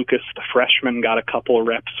 Pat Lucas, the freshman, got a couple of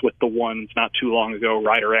reps with the ones not too long ago.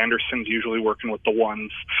 Ryder Anderson's usually working with the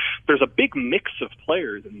ones. There's a big mix of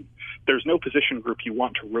players, and there's no position group you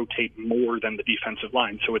want to rotate more than the defensive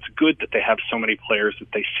line. So it's good that they have so many players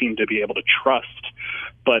that they seem to be able to trust.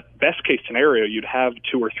 But best case scenario, you'd have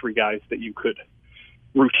two or three guys that you could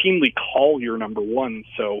routinely call your number one,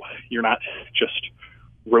 so you're not just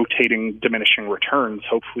rotating diminishing returns.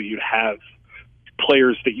 Hopefully you'd have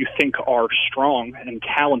players that you think are strong and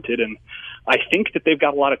talented, and I think that they've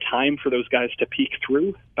got a lot of time for those guys to peek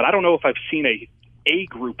through, but I don't know if I've seen a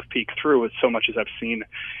group peek through as so much as I've seen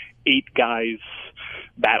 8 guys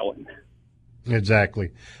battling.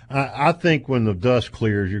 Exactly. I think when the dust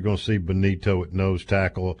clears, you're going to see Benito at nose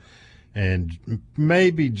tackle and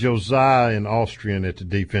maybe Josiah and Austrian at the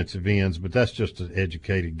defensive ends, but that's just an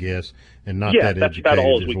educated guess and not that educated as well. Yeah, that's about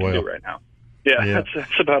all we can do right now. Yeah.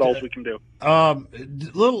 That's about all we can do.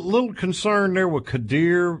 Little concern there with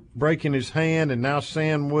Kadir breaking his hand, and now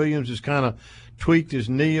Sam Williams has kind of tweaked his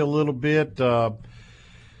knee a little bit.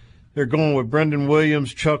 They're going with Brendan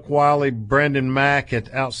Williams, Chuck Wiley, Brandon Mack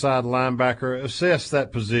at outside linebacker. Assess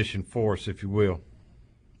that position for us, if you will.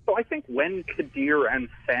 So I think when Kadir and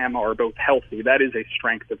Sam are both healthy, that is a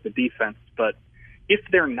strength of the defense. But if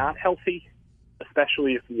they're not healthy,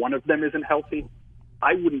 especially if one of them isn't healthy,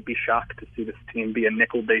 I wouldn't be shocked to see this team be a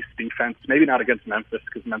nickel-based defense. Maybe not against Memphis,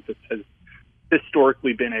 because Memphis has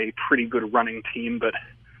historically been a pretty good running team. But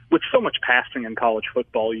with so much passing in college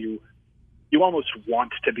football, you almost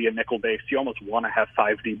want to be a nickel base. You almost want to have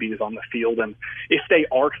 5 DBs on the field. And if they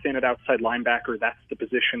are thin at outside linebacker, that's the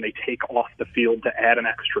position they take off the field to add an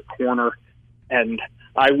extra corner. And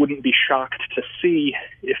I wouldn't be shocked to see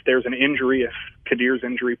if there's an injury, if Kadir's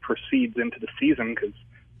injury proceeds into the season, because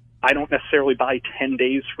I don't necessarily buy 10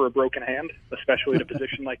 days for a broken hand, especially at a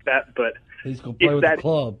position like that. But he's going to play with the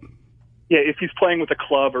club. Yeah, if he's playing with a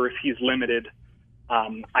club or if he's limited,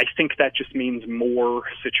 I think that just means more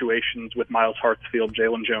situations with Miles Hartsfield,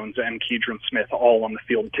 Jalen Jones, and Keidron Smith all on the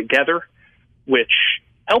field together, which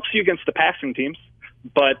helps you against the passing teams.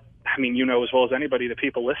 But, I mean, you know as well as anybody, the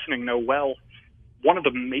people listening know well, one of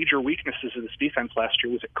the major weaknesses of this defense last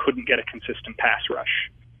year was it couldn't get a consistent pass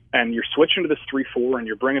rush. And you're switching to this 3-4, and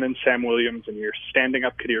you're bringing in Sam Williams, and you're standing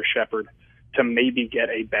up Kadir Shepard to maybe get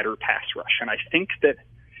a better pass rush. And I think that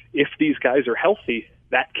if these guys are healthy,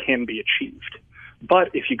 that can be achieved. But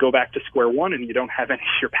if you go back to square one and you don't have any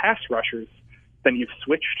of your pass rushers, then you've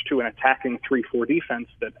switched to an attacking 3-4 defense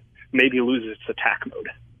that maybe loses its attack mode,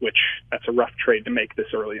 which that's a rough trade to make this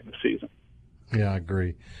early in the season. Yeah, I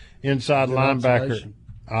agree. Inside linebacker,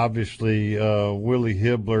 obviously, Willie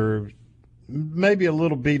Hibbler, maybe a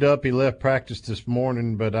little beat up. He left practice this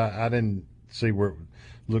morning, but I didn't see where it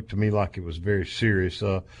looked to me like it was very serious.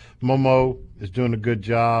 Momo is doing a good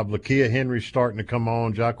job. Lakia Henry's starting to come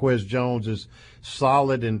on. Jaquez Jones is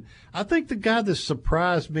solid. And I think the guy that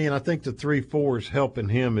surprised me, and I think the 3-4 is helping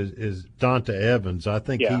him, is Donta Evans. I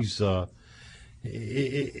think he's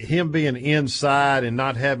him being inside and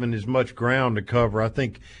not having as much ground to cover. I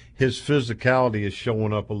think his physicality is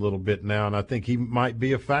showing up a little bit now, and I think he might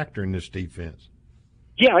be a factor in this defense.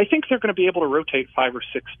 Yeah, I think they're going to be able to rotate 5 or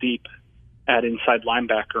 6 deep at inside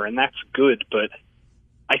linebacker, and that's good. But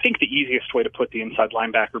I think the easiest way to put the inside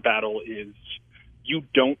linebacker battle is you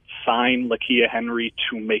don't sign Lakia Henry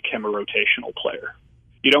to make him a rotational player.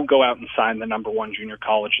 You don't go out and sign the number 1 junior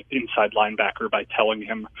college inside linebacker by telling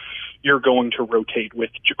him you're going to rotate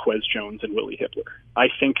with Jaquez Jones and Willie Hibbler. I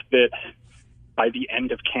think that by the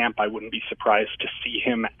end of camp, I wouldn't be surprised to see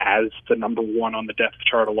him as the number 1 on the depth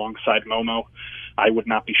chart alongside Momo. I would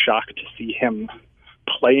not be shocked to see him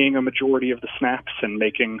playing a majority of the snaps and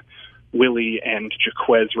making Willie and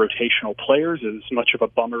Jaquez rotational players, as much of a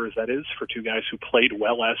bummer as that is for 2 guys who played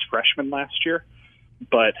well as freshmen last year.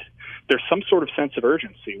 But there's some sort of sense of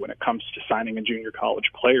urgency when it comes to signing a junior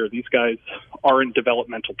college player. These guys aren't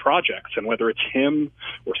developmental projects, and whether it's him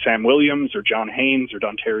or Sam Williams or John Haynes or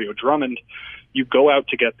Dontario Drummond, you go out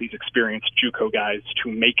to get these experienced JUCO guys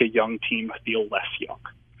to make a young team feel less young.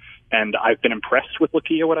 And I've been impressed with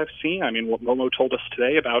Lakia, what I've seen. I mean, what Momo told us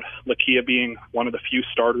today about Lakia being one of the few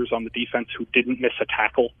starters on the defense who didn't miss a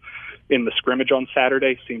tackle in the scrimmage on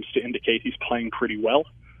Saturday seems to indicate he's playing pretty well.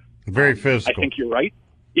 Very physical. I think you're right.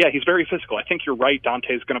 Yeah, he's very physical. I think you're right.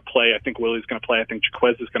 Dante's going to play. I think Willie's going to play. I think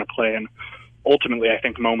Jaquez is going to play. And ultimately, I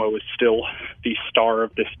think Momo is still the star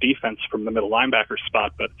of this defense from the middle linebacker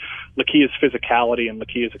spot. But Lakia's physicality and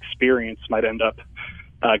Lakia's experience might end up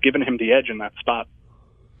giving him the edge in that spot.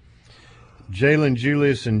 Jalen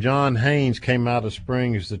Julius and John Haynes came out of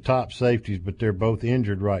spring as the top safeties, but they're both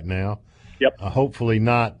injured right now. Yep. Hopefully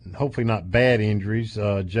not bad injuries.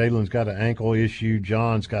 Jalen's got an ankle issue.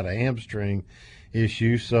 John's got a hamstring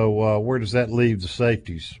issue. So where does that leave the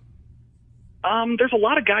safeties? There's a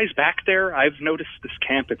lot of guys back there. I've noticed this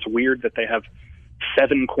camp. It's weird that they have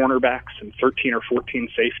 7 cornerbacks and 13 or 14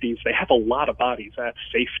 safeties. They have a lot of bodies at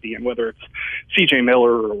safety, and whether it's C.J.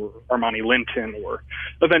 Miller or Armani Linton, or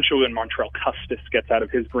eventually when Montrell Custis gets out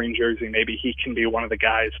of his green jersey, maybe he can be one of the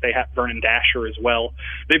guys. They have Vernon Dasher as well.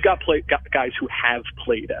 They've got guys who have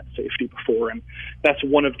played at safety before, and that's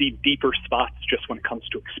one of the deeper spots just when it comes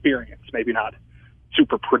to experience. Maybe not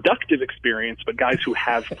super productive experience, but guys who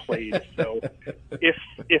have played. So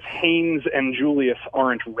if Haynes and Julius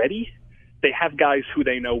aren't ready, they have guys who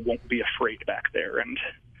they know won't be afraid back there, and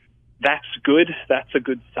that's good. That's a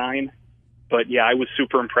good sign. But, yeah, I was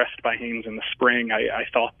super impressed by Haynes in the spring. I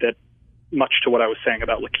thought that, much to what I was saying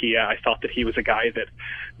about Lakia, I thought that he was a guy that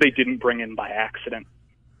they didn't bring in by accident.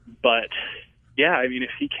 But, yeah, I mean, if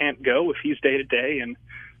he can't go, if he's day-to-day, and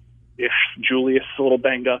if Julius is a little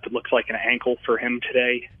banged up, it looks like an ankle for him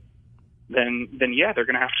today, then yeah, they're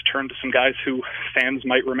going to have to turn to some guys who fans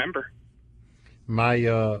might remember.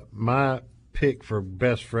 My pick for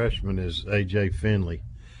best freshman is A.J. Finley.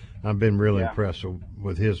 I've been really impressed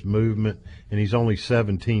with his movement, and he's only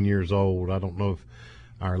 17 years old. I don't know if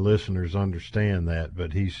our listeners understand that,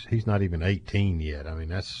 but he's not even 18 yet. I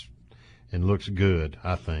mean, and looks good,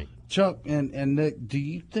 I think. Chuck and Nick, do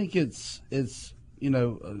you think it's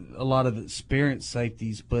a lot of experienced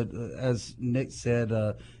safeties, but as Nick said,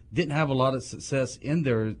 didn't have a lot of success in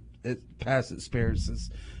their past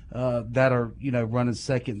experiences that are running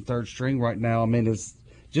second and third string right now? I mean, is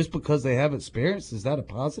just because they have experience, is that a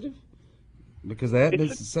positive? Because they haven't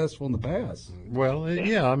been successful in the past. Well,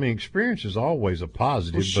 yeah, I mean, experience is always a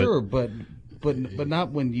positive. Well, sure, but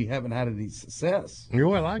not when you haven't had any success.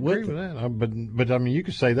 Well, I agree with that. But I mean, you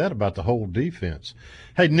could say that about the whole defense.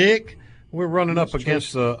 Hey, Nick, we're running up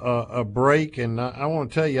against a break, and I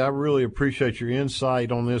want to tell you, I really appreciate your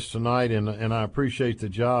insight on this tonight, and I appreciate the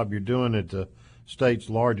job you're doing at the state's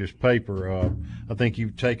largest paper. I think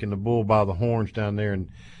you've taken the bull by the horns down there and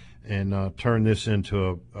turned this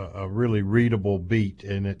into a really readable beat.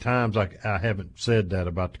 And at times I haven't said that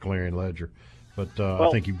about the Clarion Ledger, but I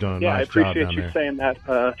think you've done a nice job down there. I appreciate you saying that.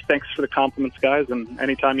 Thanks for the compliments, guys, and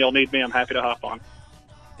anytime y'all need me, I'm happy to hop on.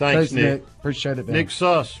 Thanks, Nick. Appreciate it, man. Nick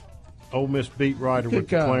Suss, Ole Miss beat writer with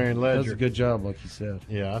the Clarion Ledger. Does a good job, like you said.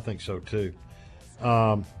 Yeah, I think so, too.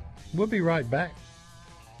 We'll be right back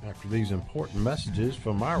after these important messages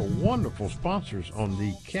from our wonderful sponsors on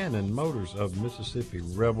the Cannon Motors of Mississippi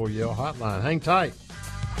Rebel Yell Hotline. Hang tight.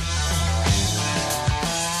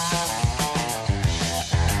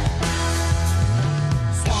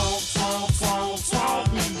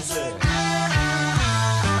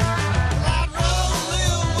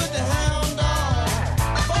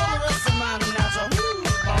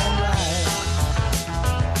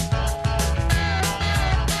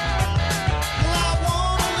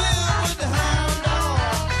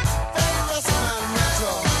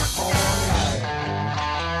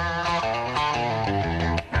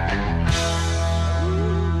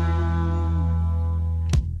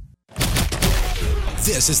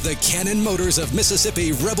 This is the Cannon Motors of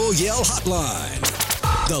Mississippi Rebel Yell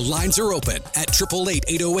Hotline. The lines are open at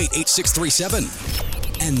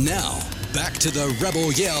 888-808-8637. And now, back to the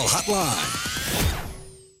Rebel Yell Hotline.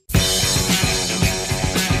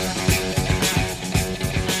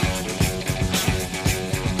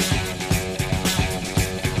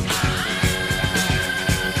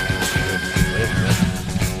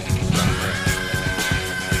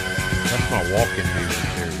 That's my walking music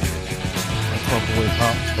here. Probably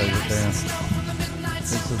Pop's favorite band.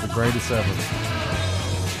 This is the greatest ever.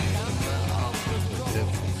 You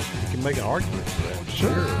can make an argument for that.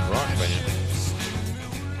 Sure. Rock band.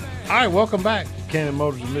 All right, welcome back to Cannon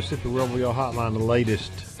Motors of Mississippi Rebel Yell Hotline,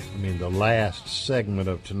 the last segment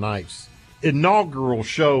of tonight's inaugural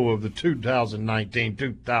show of the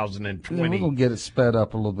 2019-2020. Yeah, we're going to get it sped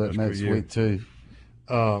up a little bit next week, too.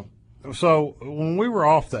 So when we were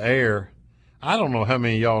off the air, I don't know how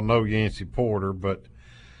many of y'all know Yancey Porter, but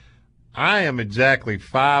I am exactly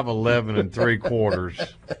 5'11" and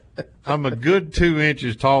 3/4. I'm a good 2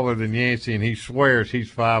 inches taller than Yancey, and he swears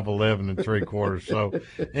he's 5'11" and 3/4. So,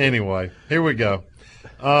 anyway, here we go.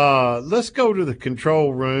 Let's go to the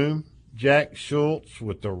control room. Jack Schultz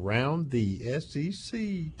with Around the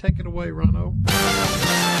SEC. Take it away, Ronno.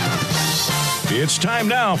 It's time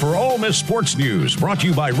now for Ole Miss Sports News, brought to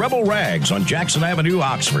you by Rebel Rags on Jackson Avenue,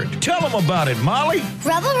 Oxford. Tell them about it, Molly.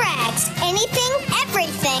 Rebel Rags, anything,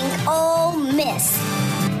 everything, Ole Miss.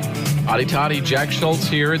 Hotty toddy, Jack Schultz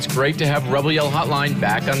here. It's great to have Rebel Yell Hotline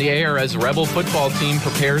back on the air as the Rebel football team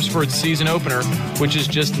prepares for its season opener, which is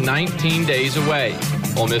just 19 days away.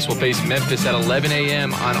 Ole Miss will face Memphis at 11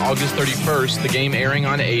 a.m. on August 31st, the game airing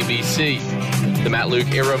on ABC. The Matt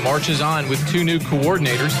Luke era marches on with two new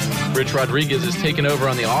coordinators. Rich Rodriguez has taken over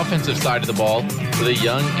on the offensive side of the ball with a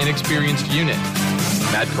young, inexperienced unit.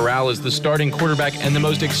 Matt Corral is the starting quarterback and the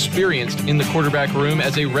most experienced in the quarterback room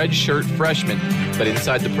as a redshirt freshman. But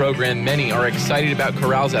inside the program, many are excited about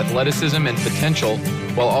Corral's athleticism and potential,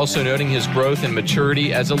 while also noting his growth and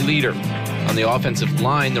maturity as a leader. On the offensive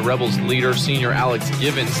line, the Rebels' leader, senior Alex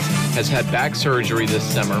Givens, has had back surgery this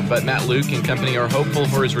summer, but Matt Luke and company are hopeful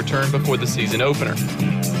for his return before the season opener.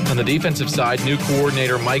 On the defensive side, new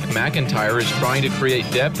coordinator Mike McIntyre is trying to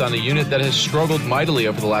create depth on a unit that has struggled mightily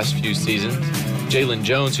over the last few seasons. Jalen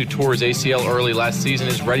Jones, who tore his ACL early last season,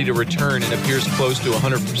 is ready to return and appears close to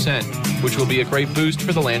 100%, which will be a great boost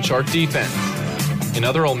for the Landshark defense. In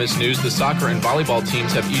other Ole Miss news, the soccer and volleyball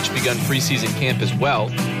teams have each begun preseason camp as well.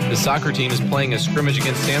 The soccer team is playing a scrimmage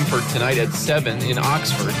against Samford tonight at 7 in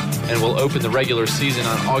Oxford and will open the regular season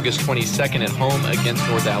on August 22nd at home against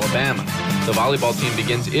North Alabama. The volleyball team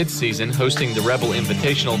begins its season hosting the Rebel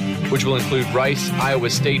Invitational, which will include Rice, Iowa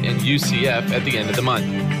State, and UCF at the end of the month.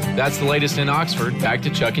 That's the latest in Oxford. Back to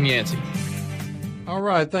Chuck and Yancey. All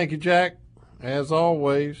right. Thank you, Jack. As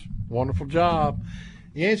always, wonderful job.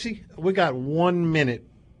 Yancey, we got 1 minute.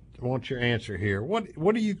 I want your answer here.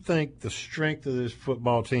 What do you think the strength of this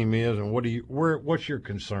football team is, and what's your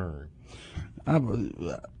concern?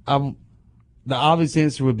 The obvious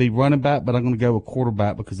answer would be running back, but I'm going to go with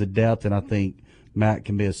quarterback because of depth, and I think Matt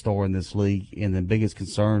can be a star in this league. And the biggest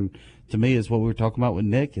concern to me is what we were talking about with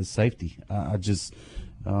Nick is safety. I just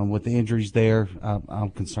with the injuries there,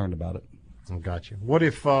 I'm concerned about it. I got you. What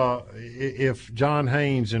if John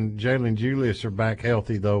Haynes and Jalen Julius are back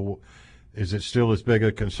healthy, though? Is it still as big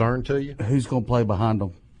a concern to you? Who's going to play behind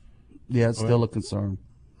them? Yeah, it's still a concern.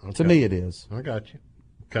 Okay. To me, it is. I got you.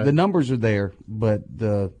 Okay. The numbers are there, but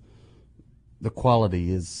the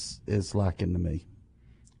quality is lacking to me.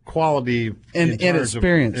 Quality and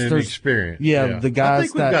experience. Experience. Yeah, the guys. I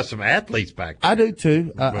think we've got some athletes back there. I do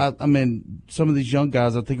too. I mean, some of these young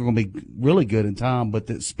guys I think are going to be really good in time, but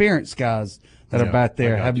the experienced guys that are back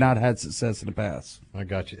there have not had success in the past. I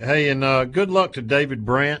got you. Hey, and good luck to David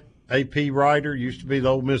Brandt, AP writer, used to be the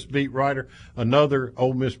Ole Miss beat writer. Another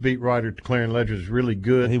Ole Miss beat writer, Clarion Ledger, is really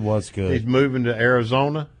good. He was good. He's moving to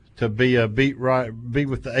Arizona to be a be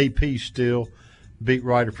with the AP still. Beat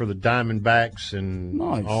writer for the Diamondbacks and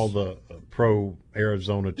all the pro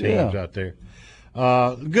Arizona teams out there.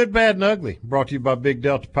 Good, Bad, and Ugly, brought to you by Big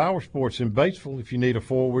Delta Power Sports in Batesville. If you need a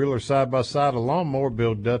four-wheeler, side-by-side, a lawnmower,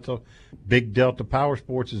 Big Delta Power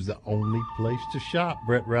Sports is the only place to shop.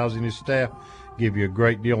 Brett Rousey and his staff give you a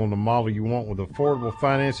great deal on the model you want with affordable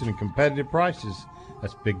financing and competitive prices.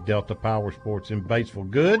 That's Big Delta Power Sports in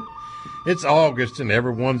Batesville. Good. It's August and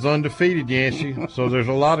everyone's undefeated, Yancey, so there's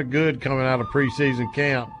a lot of good coming out of preseason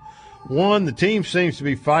camp. One, the team seems to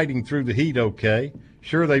be fighting through the heat okay.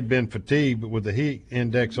 Sure, they've been fatigued, but with the heat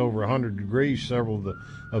index over 100 degrees several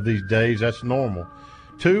of these days, that's normal.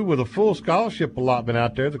 Two, with a full scholarship allotment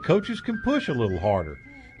out there, the coaches can push a little harder.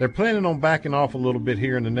 They're planning on backing off a little bit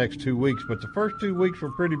here in the next 2 weeks, but the first 2 weeks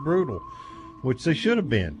were pretty brutal, which they should have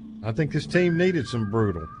been. I think this team needed some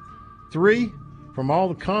brutal. Three, from all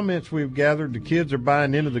the comments we've gathered, the kids are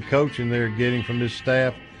buying into the coaching they're getting from this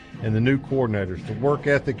staff and the new coordinators. The work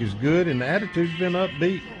ethic is good, and the attitude's been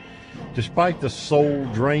upbeat, despite the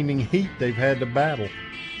soul-draining heat they've had to battle.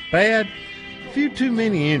 Bad, a few too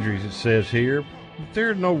many injuries, it says here, but there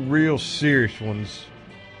are no real serious ones.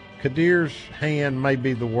 Kadir's hand may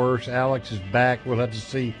be the worst. Alex is back. We'll have to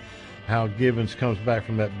see how Givens comes back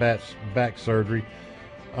from that back surgery.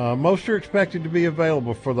 Most are expected to be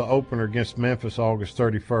available for the opener against Memphis August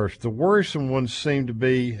 31st. The worrisome ones seem to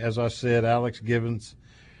be, as I said, Alex Givens,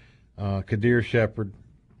 Kadir Shepard,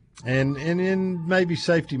 and in maybe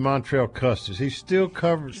safety Montrell Custis. He's still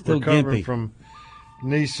recovering from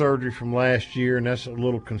knee surgery from last year, and that's a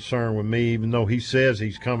little concern with me, even though he says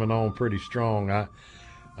he's coming on pretty strong.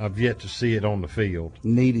 I've yet to see it on the field.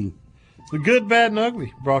 Needing. The Good, Bad, and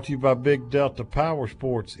Ugly, brought to you by Big Delta Power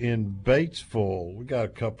Sports in Batesville. We got a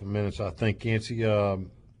couple of minutes, I think. Yancy,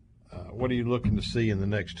 what are you looking to see in the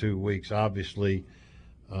next 2 weeks? Obviously,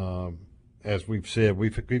 as we've said,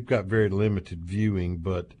 we've got very limited viewing,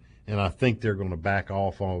 and I think they're going to back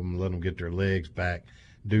off on them, let them get their legs back,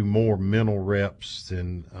 do more mental reps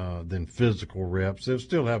than physical reps. They'll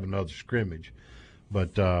still have another scrimmage.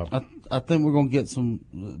 But I think we're going to get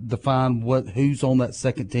define who's on that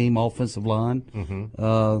second team offensive line.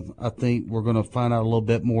 Mm-hmm. I think we're going to find out a little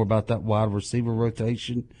bit more about that wide receiver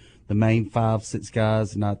rotation, the main 5-6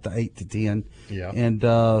 guys, not the 8 to 10. Yeah. And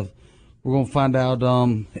we're going to find out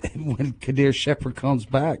when Kadir Shepherd comes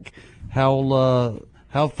back how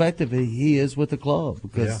effective he is with the club,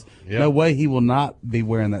 because no way he will not be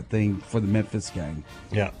wearing that thing for the Memphis game.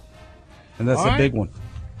 Yeah. And that's a big one.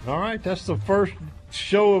 All right, that's the first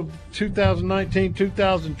show of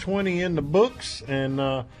 2019-2020 in the books,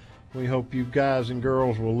 and we hope you guys and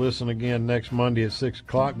girls will listen again next Monday at 6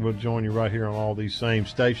 o'clock. We'll join you right here on all these same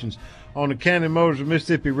stations on the Cannon Motors of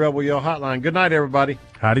Mississippi Rebel Yell Hotline. Good night, everybody.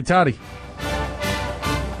 Howdy toddy.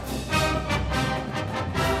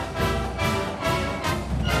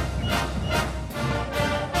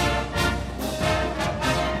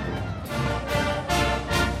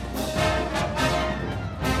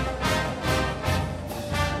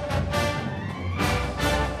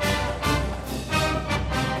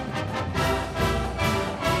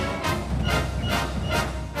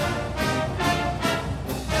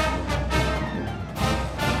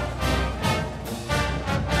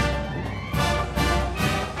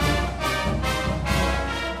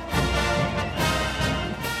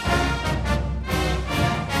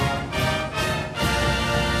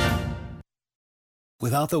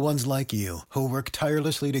 Without the ones like you, who work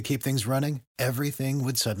tirelessly to keep things running, everything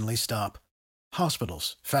would suddenly stop.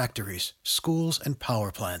 Hospitals, factories, schools, and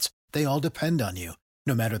power plants, they all depend on you.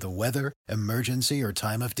 No matter the weather, emergency, or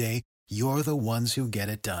time of day, you're the ones who get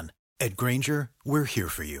it done. At Grainger, we're here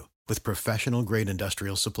for you with professional-grade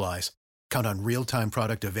industrial supplies. Count on real-time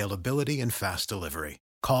product availability and fast delivery.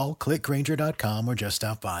 Call, clickgrainger.com, or just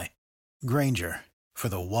stop by. Grainger, for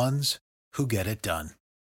the ones who get it done.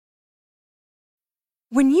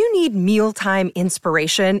 When you need mealtime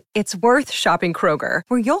inspiration, it's worth shopping Kroger,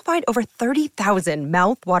 where you'll find over 30,000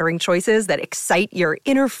 mouth-watering choices that excite your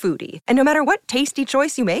inner foodie. And no matter what tasty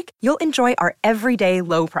choice you make, you'll enjoy our everyday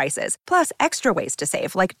low prices, plus extra ways to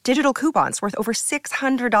save, like digital coupons worth over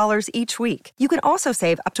 $600 each week. You can also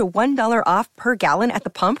save up to $1 off per gallon at the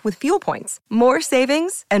pump with fuel points. More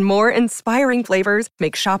savings and more inspiring flavors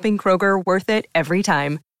make shopping Kroger worth it every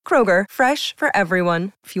time. Kroger, fresh for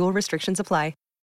everyone. Fuel restrictions apply.